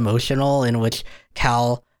somewhat emotional, in which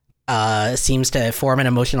Cal seems to form an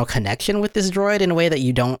emotional connection with this droid in a way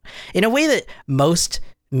that most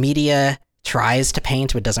media tries to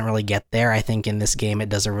paint but doesn't really get there. I think in this game it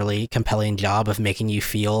does a really compelling job of making you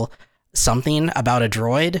feel something about a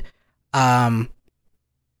droid. I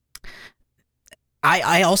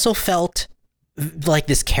also felt like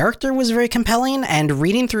this character was very compelling, and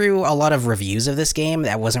reading through a lot of reviews of this game,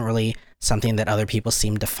 that wasn't really something that other people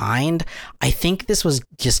seemed to find. I think this was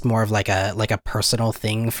just more of like a personal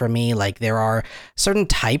thing for me. Like, there are certain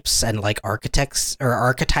types and like archetypes,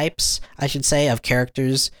 I should say, of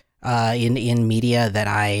characters in media that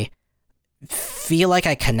I feel like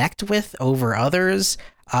I connect with over others.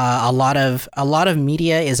 A lot of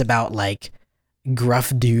media is about like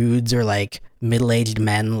gruff dudes or like middle-aged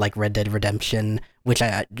men, like Red Dead Redemption, which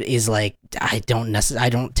I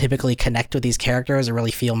don't typically connect with these characters or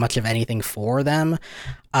really feel much of anything for them.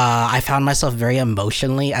 I found myself very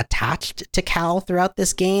emotionally attached to Cal throughout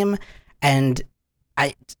this game, and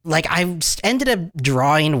I ended up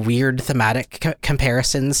drawing weird thematic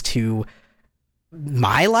comparisons to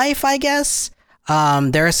my life, I guess.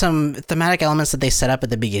 There are some thematic elements that they set up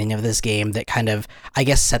at the beginning of this game that kind of, I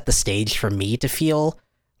guess, set the stage for me to feel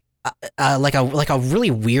like a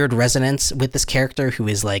really weird resonance with this character who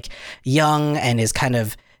is like young and is kind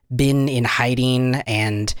of been in hiding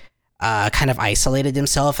and kind of isolated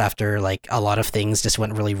himself after like a lot of things just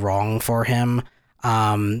went really wrong for him.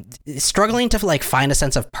 Struggling to like find a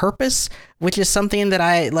sense of purpose, which is something that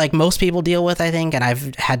I, like most people, deal with, I think, and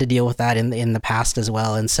I've had to deal with that in the past as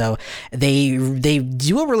well. And so they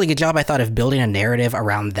do a really good job, I thought, of building a narrative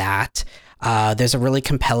around that. There's a really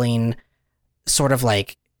compelling sort of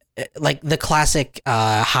like the classic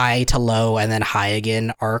high to low and then high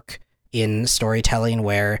again arc in storytelling,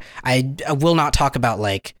 where I will not talk about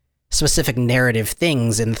like specific narrative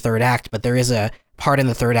things in the third act, but there is a part in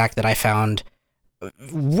the third act that I found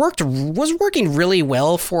was working really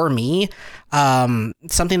well for me.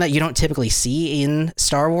 Something that you don't typically see in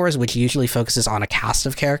Star Wars, which usually focuses on a cast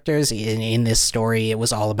of characters. In this story, it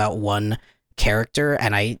was all about one character,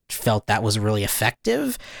 and I felt that was really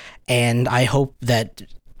effective. And I hope that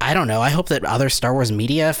other Star Wars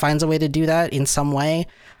media finds a way to do that in some way.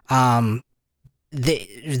 The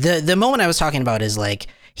moment I was talking about is like,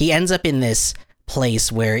 he ends up in this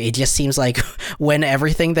place where it just seems like when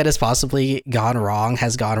everything that has possibly gone wrong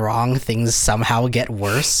has gone wrong, things somehow get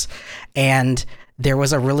worse. And there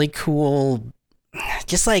was a really cool,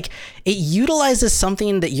 just like, it utilizes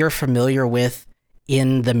something that you're familiar with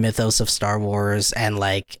in the mythos of Star Wars, and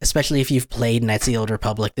like, especially if you've played Knights of the Old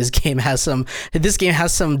Republic, this game has some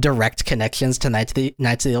direct connections to Knights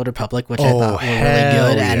of the Old Republic, which I thought were really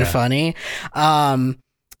good and funny.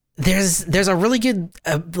 There's a really good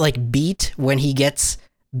like beat when he gets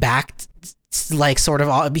back, like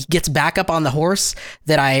he gets back up on the horse,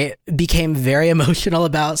 that I became very emotional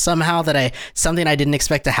about somehow. Something I didn't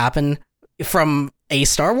expect to happen from a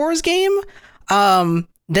Star Wars game.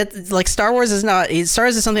 That like Star Wars is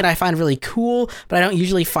something I find really cool, but I don't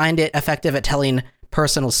usually find it effective at telling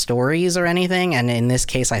personal stories or anything. And in this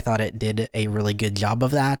case, I thought it did a really good job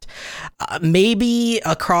of that. Maybe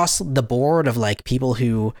across the board of like people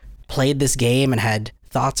who played this game and had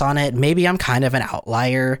thoughts on it, maybe I'm kind of an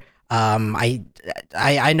outlier. I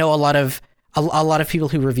know a lot of people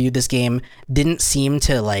who reviewed this game didn't seem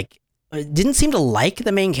to like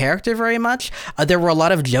the main character very much. There were a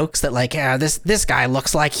lot of jokes that like, this guy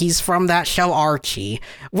looks like he's from that show Archie,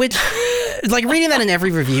 which like reading that in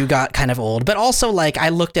every review got kind of old. But also like, I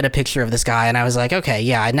looked at a picture of this guy and I was like, okay,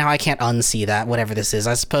 yeah, now I can't unsee that, whatever this is.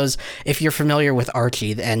 I suppose if you're familiar with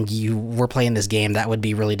Archie and you were playing this game, that would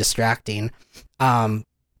be really distracting.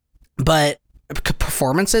 But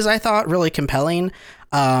performances, I thought, really compelling.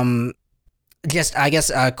 Just, I guess,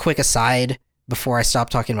 a quick aside before I stop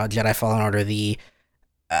talking about Jedi Fallen Order, the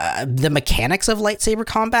mechanics of lightsaber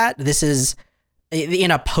combat. This is in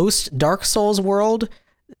a post Dark Souls world.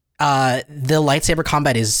 The lightsaber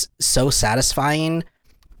combat is so satisfying.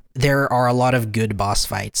 There are a lot of good boss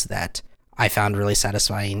fights that I found really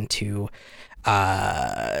satisfying to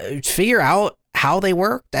figure out how they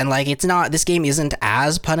worked. And like, this game isn't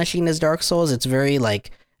as punishing as Dark Souls. It's very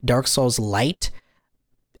like Dark Souls light.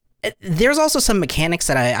 there's also some mechanics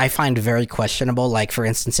that I find very questionable. Like, for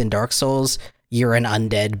instance, in Dark Souls, you're an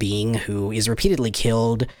undead being who is repeatedly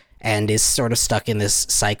killed and is sort of stuck in this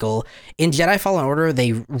cycle. In Jedi Fallen Order,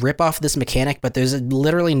 they rip off this mechanic, but there's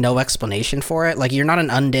literally no explanation for it. Like, you're not an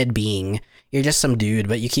undead being. You're just some dude,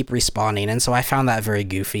 but you keep respawning. And so I found that very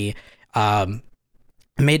goofy. It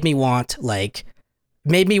made me want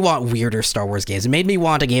weirder Star Wars games. It made me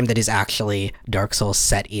want a game that is actually Dark Souls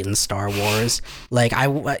set in Star Wars. Like,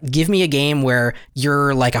 give me a game where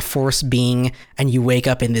you're like a Force being and you wake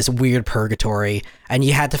up in this weird purgatory and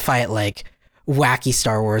you had to fight like wacky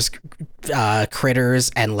Star Wars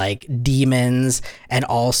critters and like demons and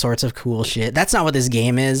all sorts of cool shit. That's not what this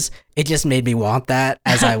game is. It just made me want that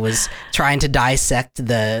as I was trying to dissect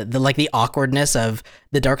the awkwardness of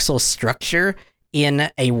the Dark Souls structure in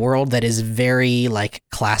a world that is very like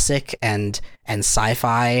classic and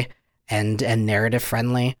sci-fi and narrative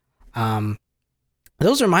friendly.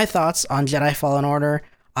 Those are my thoughts on Jedi Fallen Order.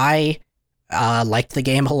 I liked the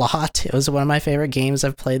game a lot. It was one of my favorite games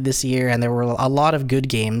I've played this year, and there were a lot of good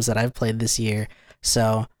games that I've played this year.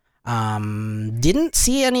 So didn't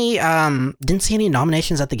see any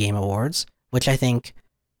nominations at the Game Awards, which I think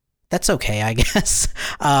that's okay, I guess.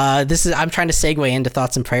 I'm trying to segue into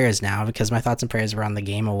thoughts and prayers now, because my thoughts and prayers were on the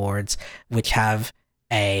Game Awards, which have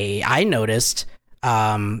I noticed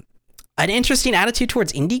an interesting attitude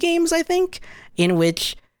towards indie games, I think, in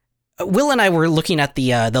which Will and I were looking at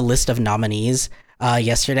the list of nominees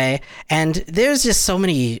yesterday, and there's just so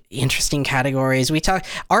many interesting categories. We talked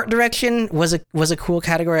art direction was a cool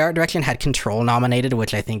category. Art direction had Control nominated,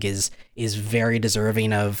 which I think is very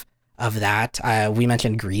deserving of that. We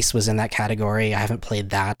mentioned Grease was in that category. I haven't played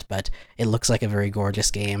that, but it looks like a very gorgeous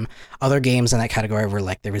game. Other games in that category were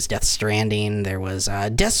like, there was Death Stranding. There was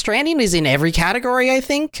Death Stranding is in every category, I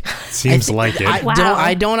think. Seems like it.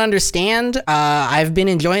 I don't understand. I've been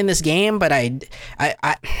enjoying this game, but I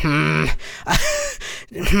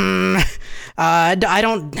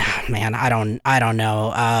don't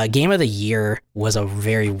know. Game of the Year was a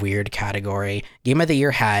very weird category. Game of the Year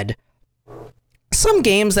had some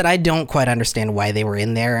games that I don't quite understand why they were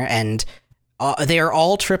in there, and they are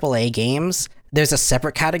all AAA games. There's a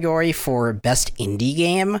separate category for Best Indie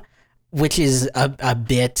Game, which is a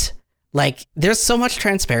bit like, there's so much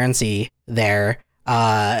transparency there.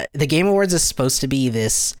 The Game Awards is supposed to be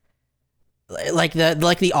this like the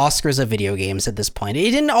Oscars of video games at this point.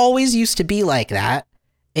 It didn't always used to be like that.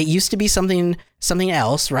 It used to be something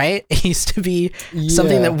else, right? It used to be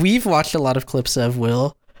something that we've watched a lot of clips of,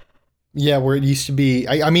 Will. Yeah, where it used to be,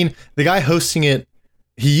 I mean, the guy hosting it,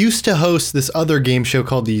 he used to host this other game show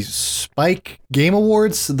called the Spike Game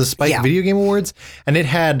Awards, the Spike Video Game Awards, and it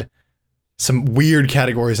had some weird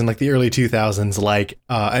categories in like the early 2000s, like,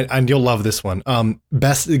 and you'll love this one,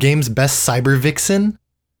 best Cyber Vixen.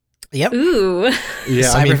 Yep. Ooh.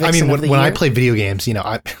 Yeah, I mean, when I play video games, you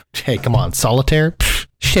know, hey, come on, Solitaire,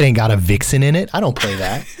 shit ain't got a vixen in it. I don't play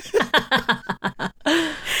that.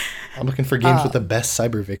 I'm looking for games with the best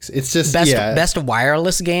Cyber Vixen. It's just best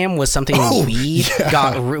wireless game was something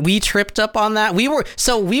we tripped up on that. We were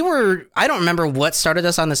I don't remember what started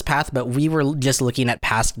us on this path, but we were just looking at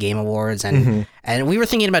past Game Awards and we were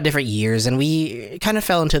thinking about different years, and we kind of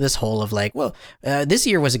fell into this hole of like, well, this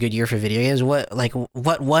year was a good year for video games.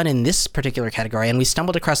 What won in this particular category? And we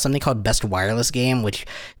stumbled across something called Best Wireless Game, which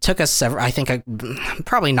took us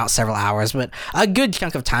probably not several hours, but a good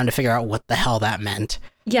chunk of time to figure out what the hell that meant.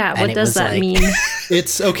 Yeah, what does that mean?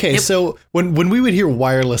 It's okay. So when we would hear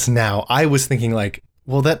wireless now, I was thinking like,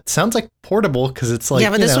 well, that sounds like portable, because it's like,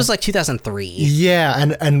 yeah, but this was like 2003.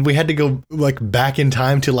 Yeah, and we had to go like back in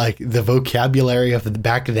time to like the vocabulary of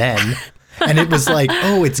back then, and it was like,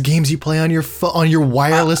 oh, it's games you play on your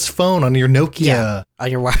wireless phone, on your Nokia, yeah,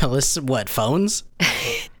 on your wireless phones.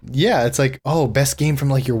 Yeah, it's like, oh, best game from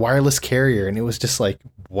like your wireless carrier, and it was just like,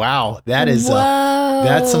 wow, that's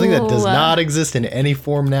something that does not exist in any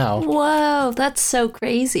form now. Whoa, that's so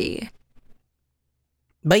crazy.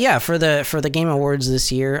 But yeah, for the Game Awards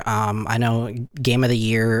this year, I know Game of the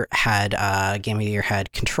Year had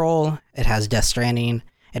Control. It has Death Stranding.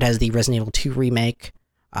 It has the Resident Evil 2 remake.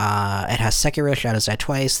 It has Sekiro: Shadows Die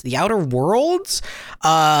Twice. The Outer Worlds.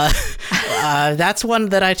 That's one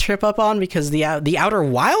that I trip up on, because the Outer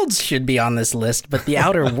Wilds should be on this list, but the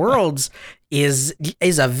Outer Worlds is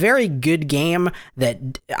a very good game that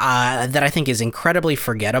I think is incredibly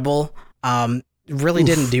forgettable. Really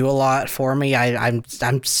didn't do a lot for me. I'm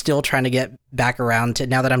still trying to get back around to,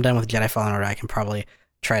 now that I'm done with Jedi Fallen Order, I can probably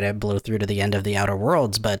try to blow through to the end of the Outer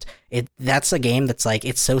Worlds, but that's a game that's like,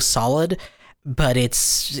 it's so solid, but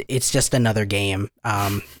it's just another game,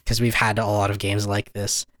 because we've had a lot of games like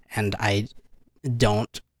this, and I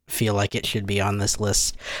don't feel like it should be on this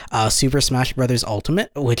list. Super Smash Bros.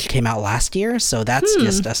 Ultimate, which came out last year, so that's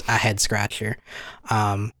just a head scratcher.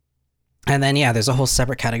 And then there's a whole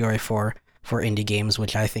separate category for indie games,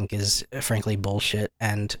 which I think is frankly bullshit,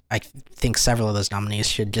 and I think several of those nominees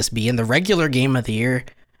should just be in the regular Game of the Year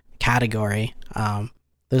category.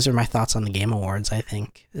 Those are my thoughts on the Game Awards, I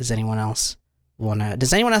think. Does anyone else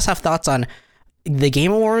have thoughts on the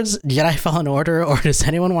Game Awards, Jedi Fallen Order, or does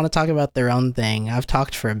anyone want to talk about their own thing? I've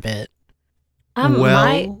talked for a bit.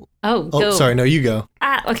 Go. Sorry, no, you go.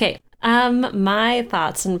 Okay. My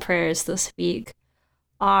thoughts and prayers this week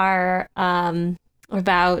are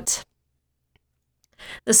about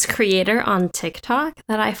this creator on TikTok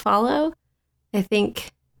that I follow. I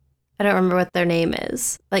don't remember what their name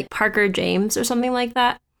is, like Parker James or something like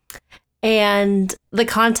that. And the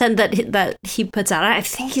content that he puts out, I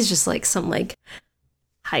think he's just like some like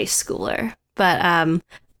high schooler, but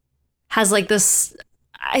has like this,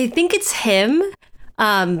 I think it's him,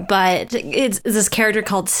 but it's this character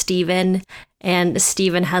called Steven, and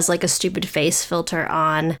Steven has like a stupid face filter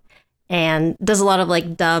on and does a lot of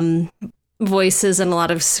like dumb voices and a lot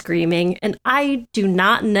of screaming, and I do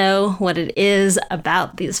not know what it is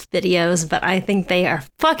about these videos, but I think they are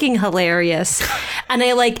fucking hilarious. And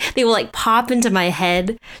they will like pop into my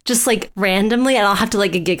head just like randomly, and I'll have to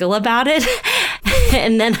like giggle about it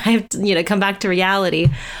and then I have to come back to reality.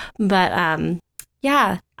 But I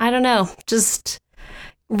don't know, just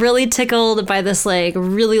really tickled by this like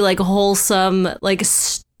really like wholesome like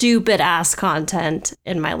stupid ass content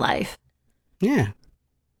in my life.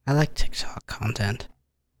 I like TikTok content.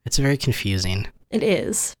 It's very confusing. It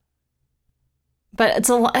is. But it's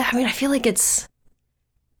a lot. I mean, I feel like it's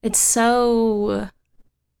so...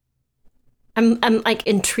 I'm like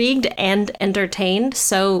intrigued and entertained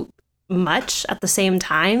so much at the same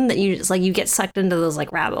time that you just like, you get sucked into those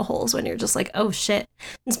like rabbit holes when you're just like, oh shit,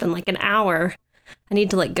 it's been like an hour. I need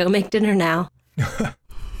to like go make dinner now.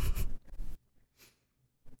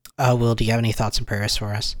 Will, do you have any thoughts and prayers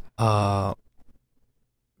for us?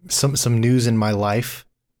 Some news in my life.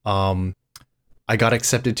 I got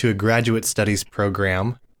accepted to a graduate studies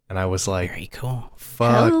program, and I was like, very cool.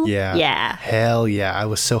 Fuck Hell yeah. yeah. Hell yeah. I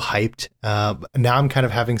was so hyped. Now I'm kind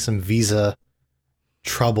of having some visa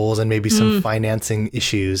troubles and maybe some financing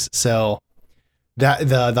issues. So that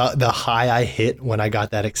the high I hit when I got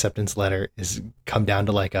that acceptance letter is come down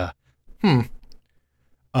to like a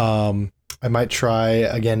I might try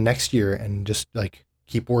again next year and just like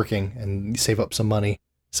keep working and save up some money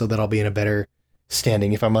so that I'll be in a better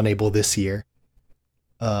standing if I'm unable this year.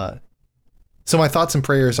 So my thoughts and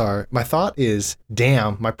prayers are, my thought is,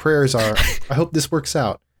 damn, my prayers are, I hope this works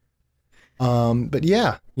out. But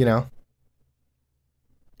yeah, Yeah,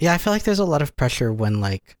 I feel like there's a lot of pressure when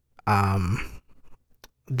like,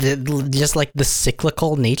 just like the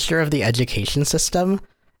cyclical nature of the education system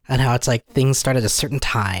and how it's like things start at a certain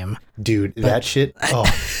time. Dude, that shit.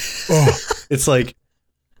 It's like,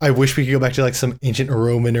 I wish we could go back to like some ancient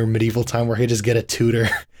Roman or medieval time where he just get a tutor.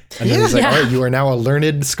 And then he's like, all right, you are now a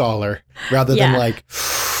learned scholar. Rather than like,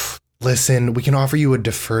 listen, we can offer you a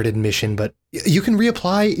deferred admission, but you can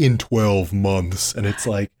reapply in 12 months. And it's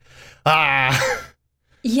like,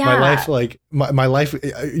 Yeah. My life, like, my life,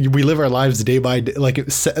 we live our lives day by day,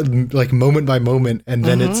 like moment by moment. And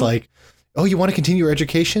then it's like, oh, you want to continue your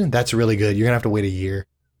education? That's really good. You're going to have to wait a year.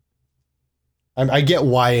 I get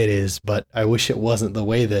why it is, but I wish it wasn't the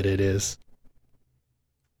way that it is.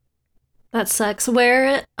 That sucks.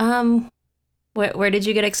 Where did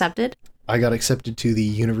you get accepted? I got accepted to the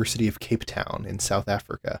University of Cape Town in South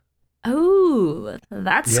Africa. Oh,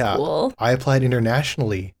 that's cool. I applied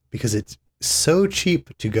internationally because it's so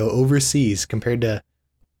cheap to go overseas compared to,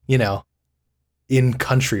 in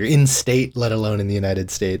country or in state, let alone in the United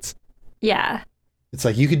States. Yeah. It's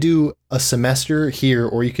like you could do a semester here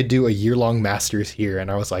or you could do a year-long master's here. And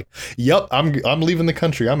I was like, yep, I'm leaving the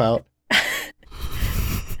country. I'm out.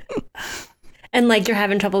 And like you're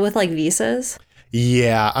having trouble with like visas?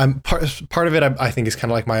 Yeah, I'm part of it. I think is kind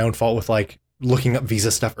of like my own fault with like looking up visa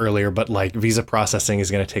stuff earlier, but like visa processing is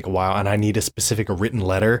going to take a while, and I need a specific written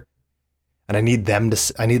letter, and I need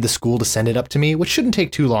the school to send it up to me, which shouldn't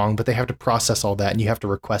take too long, but they have to process all that, and you have to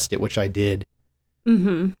request it, which I did.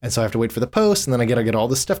 And so I have to wait for the post, and then I gotta get all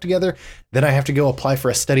this stuff together. Then I have to go apply for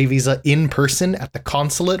a study visa in person at the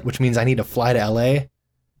consulate, which means I need to fly to LA,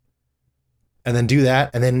 and then do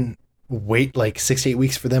that, and then wait like 6 to 8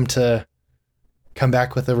 weeks for them to come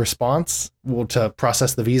back with a response, to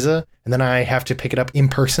process the visa, and then I have to pick it up in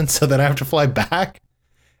person. So then I have to fly back,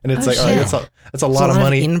 and it's all right, that's a lot of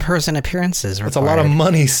money. In-person appearances. It's a lot of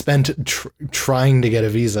money spent trying to get a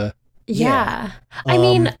visa. Yeah. I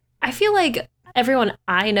mean, I feel like everyone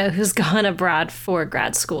I know who's gone abroad for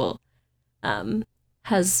grad school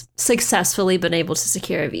has successfully been able to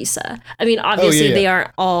secure a visa. I mean, obviously they aren't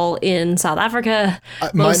all in South Africa.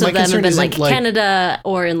 Most of them have been like Canada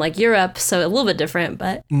or in like Europe, so a little bit different.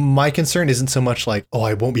 But my concern isn't so much like, oh,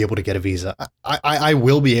 I won't be able to get a visa. I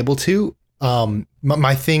will be able to.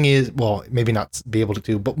 My thing is, well, maybe not be able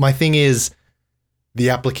to, but my thing is the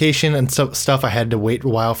application and stuff. I had to wait a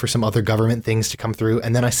while for some other government things to come through,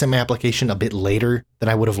 and then I sent my application a bit later than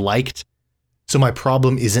I would have liked. So my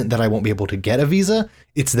problem isn't that I won't be able to get a visa.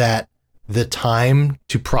 It's that the time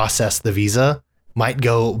to process the visa might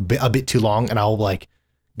go a bit too long, and I'll like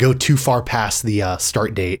go too far past the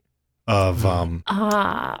start date of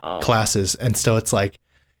classes. And so it's like,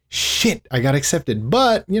 shit, I got accepted.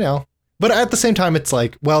 But, but at the same time, it's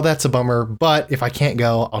like, well, that's a bummer. But if I can't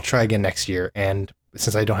go, I'll try again next year. And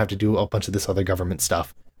since I don't have to do a bunch of this other government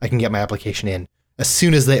stuff, I can get my application in as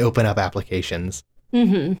soon as they open up applications.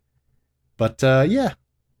 Mm-hmm. But yeah.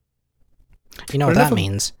 You know what that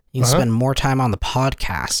means? You can spend more time on the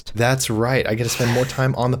podcast. That's right. I get to spend more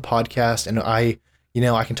time on the podcast, and I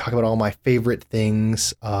can talk about all my favorite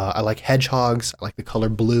things. I like hedgehogs. I like the color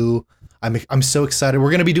blue. I'm so excited. We're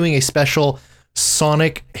going to be doing a special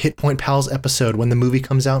Sonic Hit Point Pals episode when the movie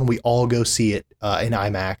comes out, and we all go see it in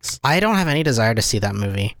IMAX. I don't have any desire to see that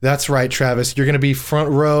movie. That's right, Travis. You're going to be front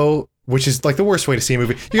row, which is like the worst way to see a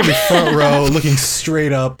movie. You're going to be front row, looking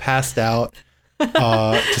straight up, passed out,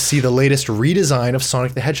 to see the latest redesign of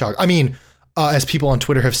Sonic the Hedgehog. I mean, as people on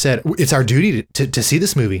Twitter have said, it's our duty to see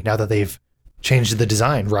this movie now that they've changed the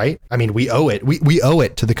design, right? I mean, we owe it. We owe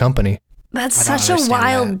it to the company. That's such a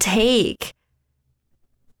wild take.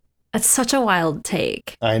 That's such a wild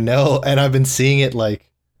take. I know. And I've been seeing it like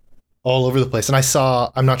all over the place.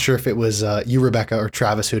 And I'm not sure if it was you, Rebecca, or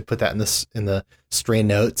Travis who had put that in the stray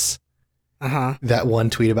notes. That one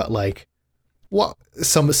tweet about like, what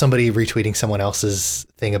somebody retweeting someone else's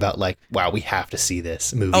thing about like, wow, we have to see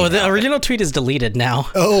this movie. Oh, the original tweet is deleted now.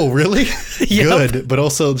 Oh, really? Good. But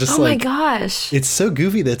also just my gosh. It's so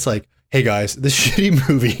goofy that it's like, hey guys, this shitty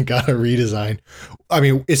movie got a redesign. I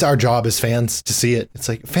mean, it's our job as fans to see it. It's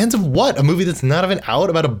like, fans of what? A movie that's not even out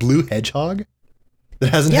about a blue hedgehog? That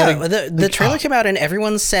hasn't had the trailer came out and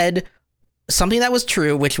everyone said something that was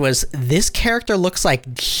true, which was this character looks like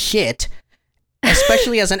shit,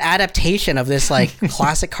 especially as an adaptation of this like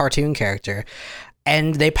classic cartoon character.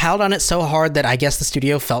 And they piled on it so hard that I guess the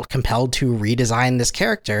studio felt compelled to redesign this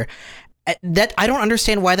character. That I don't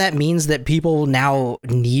understand why that means that people now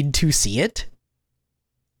need to see it.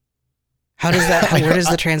 How does that? Where does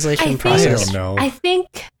the translation process? I don't know.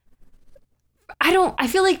 I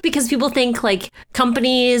feel like because people think like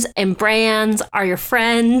companies and brands are your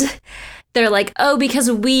friend. They're like, oh,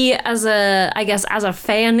 because we as a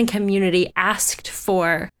fan community asked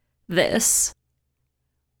for this,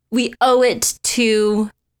 we owe it to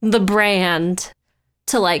the brand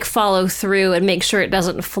to like follow through and make sure it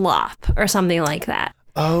doesn't flop or something like that.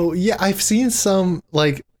 Oh yeah, I've seen some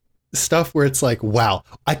like stuff where it's like, wow,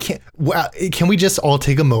 can we just all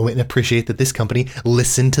take a moment and appreciate that this company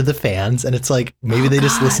listened to the fans? And it's like, maybe they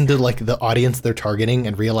just listened to like the audience they're targeting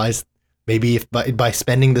and realized maybe if by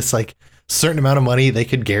spending this like certain amount of money, they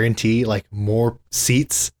could guarantee like more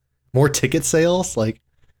seats, more ticket sales. Like,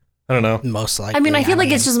 I don't know. Most likely. I mean, I feel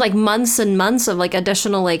like it's just like months and months of like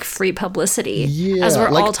additional like free publicity as we're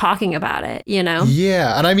all talking about it, you know?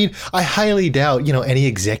 Yeah. And I mean, I highly doubt, any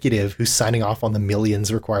executive who's signing off on the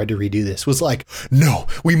millions required to redo this was like, no,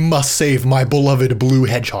 we must save my beloved blue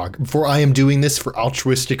hedgehog, for I am doing this for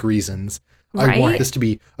altruistic reasons. Right? I want this to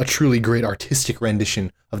be a truly great artistic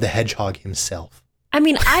rendition of the hedgehog himself. I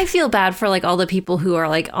mean, I feel bad for like all the people who are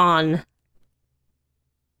like on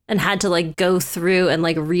and had to like go through and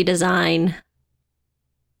like redesign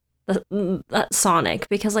the Sonic,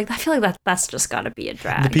 because like I feel like that's just got to be a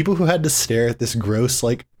drag. The people who had to stare at this gross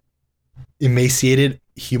like emaciated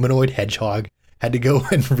humanoid hedgehog had to go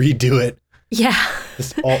and redo it. Yeah.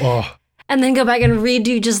 And then go back and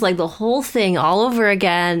redo just like the whole thing all over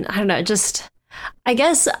again. I don't know, I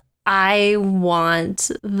guess I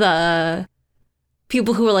want the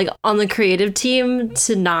people who were like on the creative team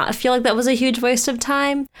to not feel like that was a huge waste of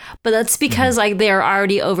time, but that's because like they're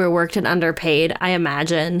already overworked and underpaid, I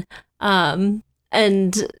imagine. And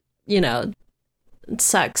it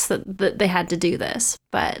sucks that they had to do this,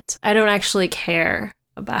 but I don't actually care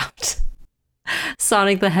about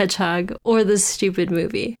Sonic the Hedgehog or this stupid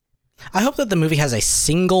movie. I hope that the movie has a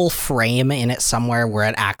single frame in it somewhere where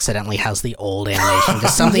it accidentally has the old animation.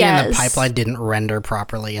 Because something in the pipeline didn't render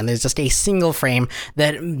properly. And there's just a single frame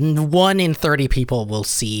that 1 in 30 people will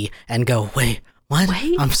see and go, wait, What?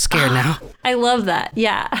 Wait. I'm scared now. I love that.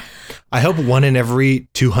 Yeah. I hope 1 in every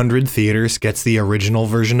 200 theaters gets the original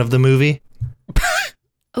version of the movie.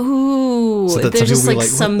 Ooh, So that there's some just people like be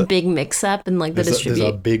like, some "What the-" big mix-up in like the There's distribution.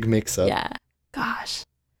 a big mix-up. Yeah. Gosh.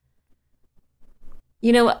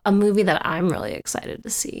 You know what? A movie that I'm really excited to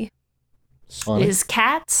see Sonic. is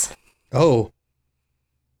Cats. Oh.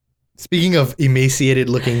 Speaking of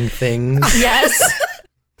emaciated-looking things. Yes.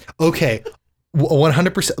 Okay.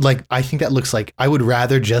 100%. Like, I think that looks like I would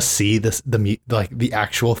rather just see the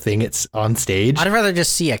actual thing it's on stage. I'd rather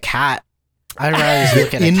just see a cat. I'd rather just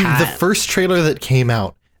look at a In cat. the first trailer that came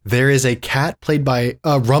out, there is a cat played by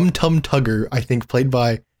Rum Tum Tugger, I think,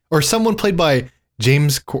 someone played by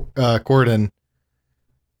James Corden.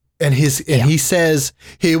 And he says,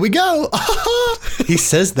 "Here we go." He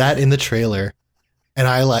says that in the trailer. And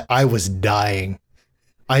I was dying.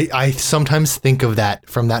 I sometimes think of that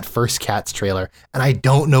from that first Cats trailer, and I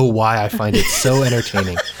don't know why I find it so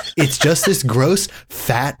entertaining. It's just this gross,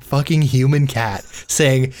 fat, fucking human cat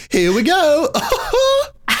saying, "Here we go."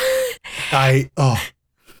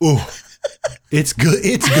 It's good.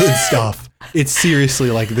 It's good stuff. It's seriously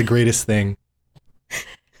like the greatest thing.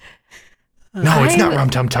 No, it's not Rum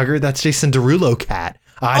Tum Tugger. That's Jason Derulo cat.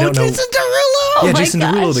 I don't know. Jason Derulo! Yeah, Jason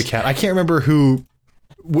Derulo the cat. I can't remember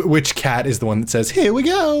which cat is the one that says, "Here we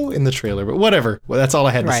go" in the trailer, but whatever. Well, that's all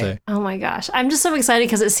I had to say. Oh my gosh. I'm just so excited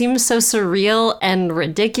because it seems so surreal and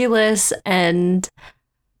ridiculous and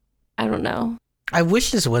I don't know. I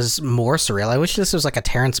wish this was more surreal. I wish this was like a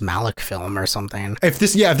Terrence Malick film or something. If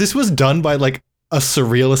this was done by like a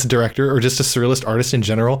surrealist director or just a surrealist artist in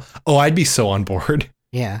general, I'd be so on board.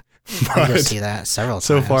 Yeah. I'll go see that several times.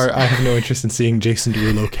 So far, I have no interest in seeing Jason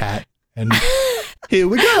Derulo cat. And here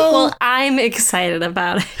we go. Well, I'm excited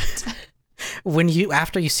about it.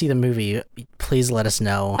 After you see the movie, please let us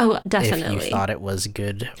know. Oh, If definitely. you thought it was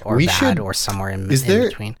good or bad or somewhere in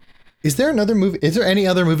between. Is there another movie? Is there any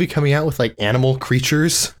other movie coming out with like animal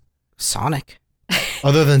creatures? Sonic.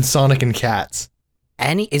 Other than Sonic and Cats.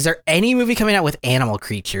 Is there any movie coming out with animal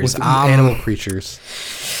creatures? With animal creatures.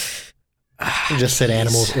 I just said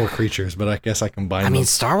animals or creatures, but I guess I combined them. I mean,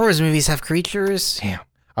 Star Wars movies have creatures. Damn.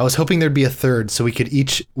 I was hoping there'd be a third, so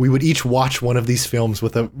we would each watch one of these films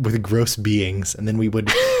with gross beings, and then we would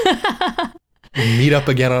meet up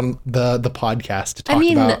again on the podcast to talk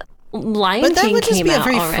about. Lion But that King would just came be a out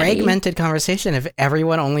very already. fragmented conversation if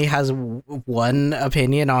everyone only has one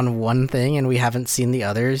opinion on one thing and we haven't seen the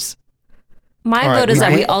others. My All right, vote is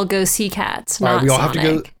that we- we all go see Cats, All not right, we all Sonic.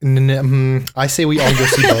 have to go. I say we all go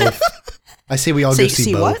see both. I say we all go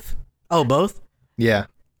see both. What? Oh, both? Yeah.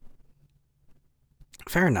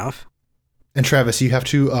 Fair enough. And Travis, you have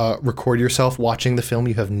to record yourself watching the film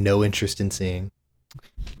you have no interest in seeing.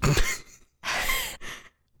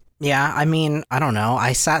 Yeah, I mean, I don't know.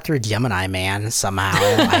 I sat through Gemini Man somehow.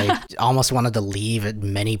 I almost wanted to leave at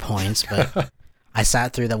many points, but I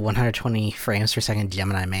sat through the 120 frames per second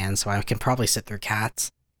Gemini Man, so I can probably sit through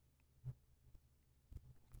Cats.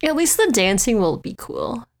 At least the dancing will be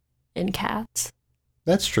cool in Cats.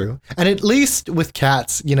 That's true. And at least with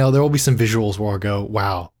Cats, there will be some visuals where I'll go,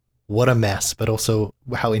 wow, what a mess, but also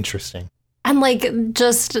how interesting. And like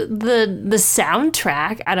just the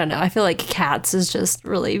soundtrack, I don't know. I feel like Cats is just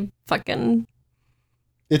really fucking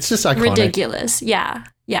It's just iconic. ridiculous. Yeah.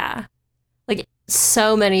 Yeah. Like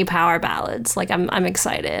so many power ballads. Like I'm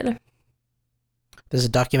excited. There's a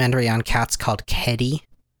documentary on Cats called Keddy.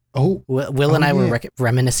 Oh, Will and I were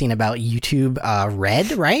reminiscing about YouTube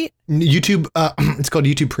Red, right? YouTube, it's called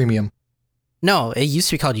YouTube Premium. No, it used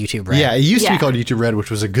to be called YouTube Red. Yeah, it used to be called YouTube Red, which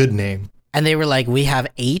was a good name. And they were like, we have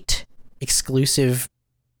 8 exclusive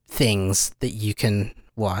things that you can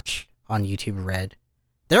watch on YouTube Red.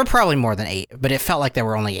 There were probably more than 8, but it felt like there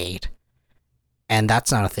were only 8. And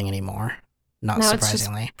that's not a thing anymore. Not Now it's just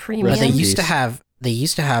surprisingly. premium. But they used to have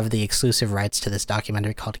the exclusive rights to this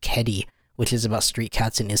documentary called Keddy, which is about street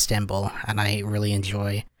cats in Istanbul, and I really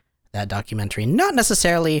enjoy that documentary. Not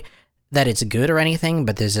necessarily that it's good or anything,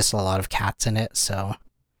 but there's just a lot of cats in it, so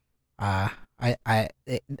I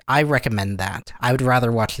recommend that. I would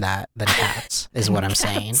rather watch that than Cats, is what I'm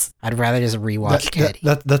saying. I'd rather just rewatch Keddy.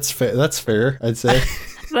 That's fair. That's fair, I'd say.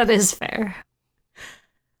 That is fair.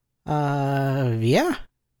 Yeah.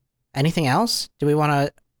 Anything else? Do we want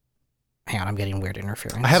to... Hang on, I'm getting weird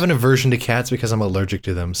interference. I have an aversion to cats because I'm allergic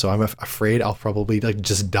to them, so I'm afraid I'll probably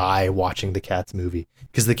just die watching the Cats movie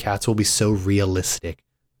because the cats will be so realistic.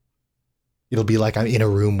 It'll be like I'm in a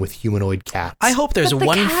room with humanoid cats. I hope there's But the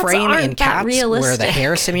one cats frame aren't in that Cats where the realistic.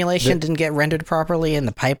 hair simulation didn't get rendered properly in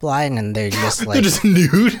the pipeline, and they're just like... They're just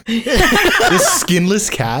nude. The skinless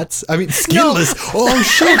cats. I mean, skinless. Oh,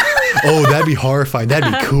 shit. Oh, that'd be horrifying.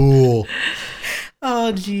 That'd be cool.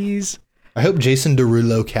 Oh, jeez. I hope Jason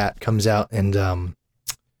Derulo Cat comes out and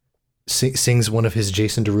sings one of his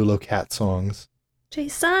Jason Derulo Cat songs.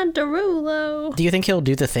 Jason Derulo. Do you think he'll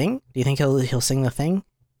do the thing? Do you think he'll sing the thing?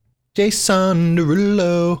 Jason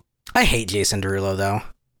Derulo. I hate Jason Derulo, though.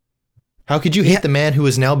 How could you hate the man who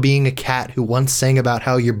is now being a cat who once sang about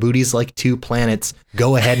how your booty's like 2 planets?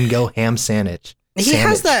 Go ahead and go ham sandwich. He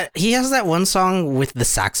has that one song with the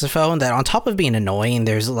saxophone that, on top of being annoying,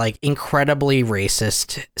 there's like incredibly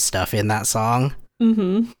racist stuff in that song.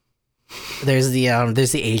 Mm-hmm. There's the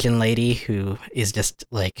Asian lady who is just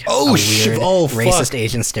like a weird racist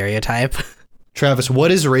Asian stereotype. Travis,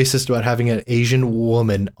 what is racist about having an Asian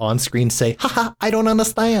woman on screen say, haha, I don't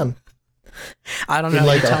understand? I don't know. In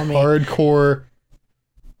like a tell me. hardcore.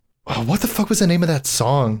 Oh, what the fuck was the name of that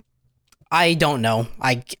song? I don't know.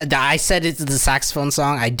 I said it's the saxophone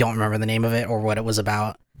song. I don't remember the name of it or what it was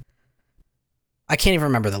about. I can't even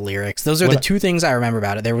remember the lyrics. Those are the two things I remember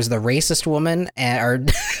about it. There was the racist woman,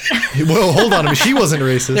 well, hold on. I mean, she wasn't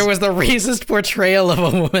racist. There was the racist portrayal of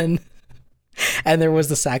a woman, and there was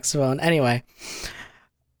the saxophone. Anyway,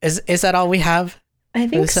 is that all we have? I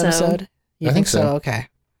think for this episode? You think so? Okay,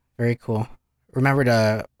 very cool. Remember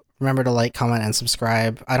to like, comment, and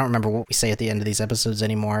subscribe. I don't remember what we say at the end of these episodes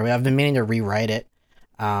anymore. I've been meaning to rewrite it.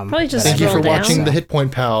 Probably just thank you for down. watching the Hit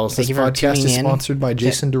Point Pals. This podcast is sponsored by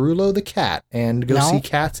Jason Derulo the Cat, and go see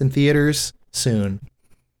Cats in theaters soon.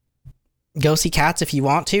 Go see Cats if you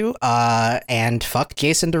want to, and fuck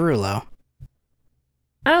Jason Derulo.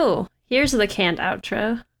 Oh, here's the canned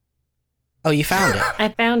outro. Oh, you found it. I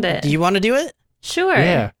found it. Do you want to do it? Sure.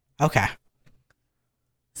 Yeah. Okay.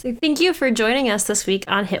 So thank you for joining us this week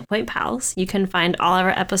on Hit Point Pals. You can find all of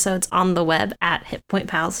our episodes on the web at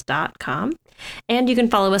hitpointpals.com. And you can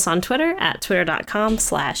follow us on Twitter at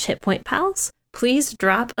twitter.com/hitpointpals. Please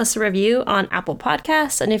drop us a review on Apple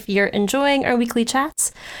Podcasts. And if you're enjoying our weekly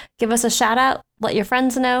chats, give us a shout out, let your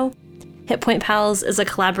friends know. Hit Point Pals is a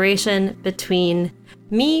collaboration between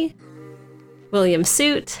me, William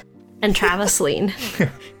Suit, and Travis Lean.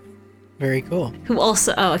 Very cool. Who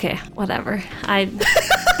also, whatever. I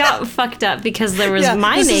got fucked up because there was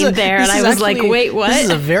my name there, and I was like, wait, what? This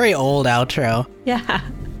is a very old outro. Yeah.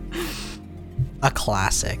 A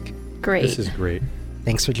classic. Great. This is great.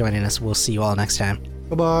 Thanks for joining us. We'll see you all next time.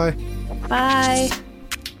 Bye-bye. Bye.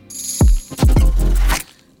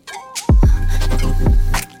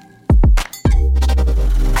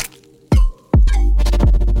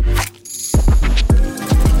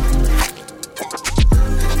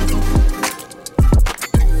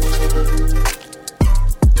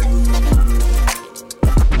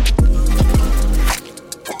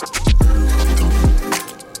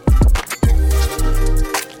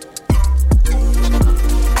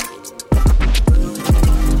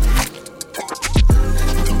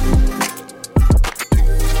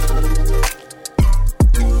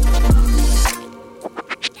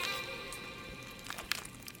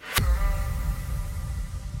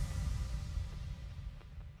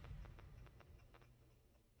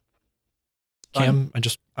 Cam,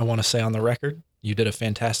 I want to say on the record, you did a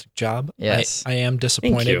fantastic job. Yes. I am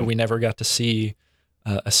disappointed we never got to see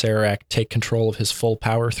Acererak take control of his full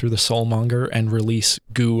power through the Soulmonger and release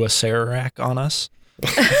Goo Acererak on us.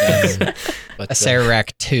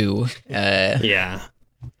 Acererak 2. Yeah.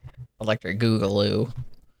 Electric Googaloo.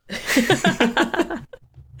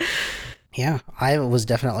 Yeah, I was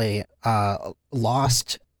definitely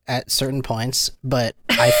lost at certain points, but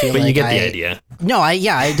I feel but like you get the idea. No, I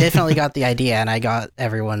definitely got the idea, and I got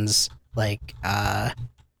everyone's I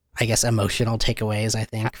guess emotional takeaways. I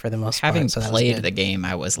think for the most Having part. So played the game,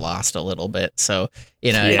 I was lost a little bit. So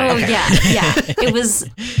Yeah. It was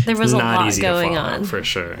there was Not a lot easy going to follow, on for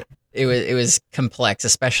sure. It was complex,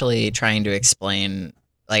 especially trying to explain.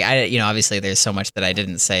 Like obviously there's so much that I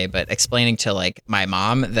didn't say, but explaining to my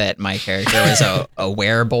mom that my character is a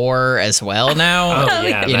werebore as well now. Oh,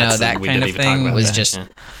 yeah, that kind of thing was just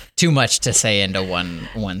too much to say into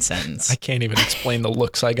one sentence. I can't even explain the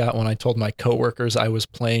looks I got when I told my coworkers I was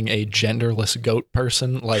playing a genderless goat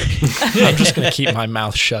person. I'm just gonna keep my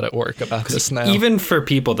mouth shut at work about this now. Even for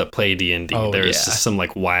people that play D&D, there's some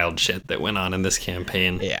wild shit that went on in this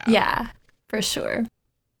campaign. Yeah, for sure.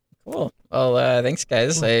 Cool. Well, thanks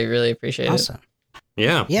guys. I really appreciate it.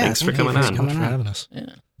 Yeah. Thanks for coming on. For having us.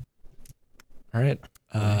 Yeah. All right.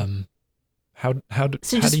 How do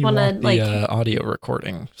you want the audio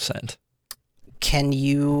recording sent? Can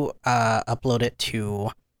you upload it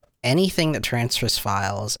to anything that transfers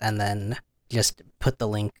files and then just put the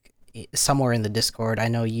link somewhere in the Discord? I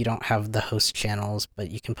know you don't have the host channels,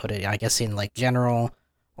 but you can put it, I guess, in general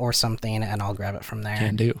or something, and I'll grab it from there.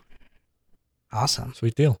 Can do. Awesome.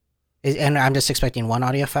 Sweet deal. And I'm just expecting one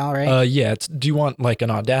audio file, right? Yeah. Do you want like an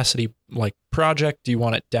Audacity like project? Do you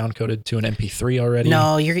want it downcoded to an MP3 already?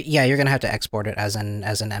 No, you're gonna have to export it as an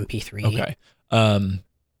MP3. Okay.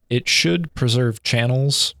 It should preserve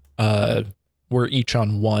channels. We're each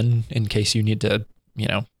on one in case you need to,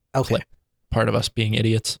 clip part of us being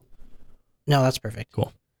idiots. No, that's perfect.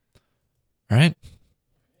 Cool. All right.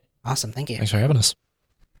 Awesome. Thank you. Thanks for having us.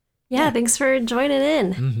 Yeah, thanks for joining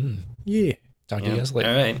in. Mm-hmm. Yeah. Talk to you guys later.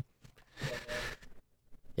 All right.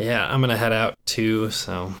 Yeah, I'm gonna head out too.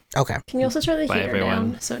 So okay. Can you also turn the Bye, heater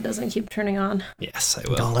everyone. down so it doesn't keep turning on? Yes, I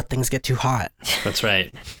will. Don't let things get too hot. That's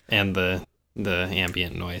right. And the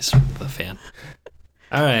ambient noise from the fan.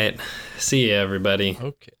 All right. See ya, everybody.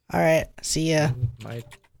 Okay. All right. See ya. My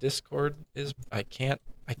Discord is I can't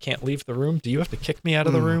leave the room. Do you have to kick me out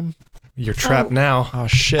of the room? You're trapped now. Oh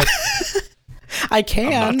shit. I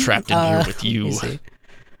can. I'm not trapped in here with you.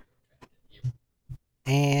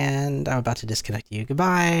 And I'm about to disconnect you.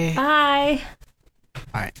 Goodbye. Bye.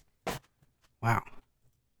 All right. Wow.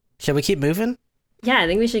 Shall we keep moving? Yeah, I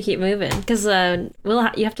think we should keep moving because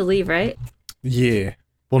you have to leave, right? Yeah.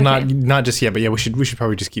 Well, not just yet, but yeah, we should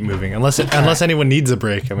probably just keep moving. Unless anyone needs a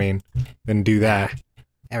break, I mean, then do that.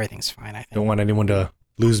 Everything's fine, I think. Don't want anyone to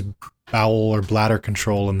lose bowel or bladder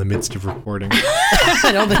control in the midst of recording.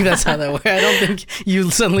 I don't think that's how that works. I don't think you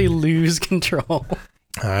suddenly lose control.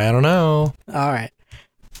 I don't know. All right.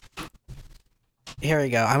 Here we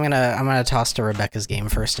go. I'm gonna toss to Rebecca's game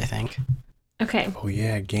first, I think. Okay. Oh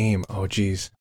yeah, game. Oh geez.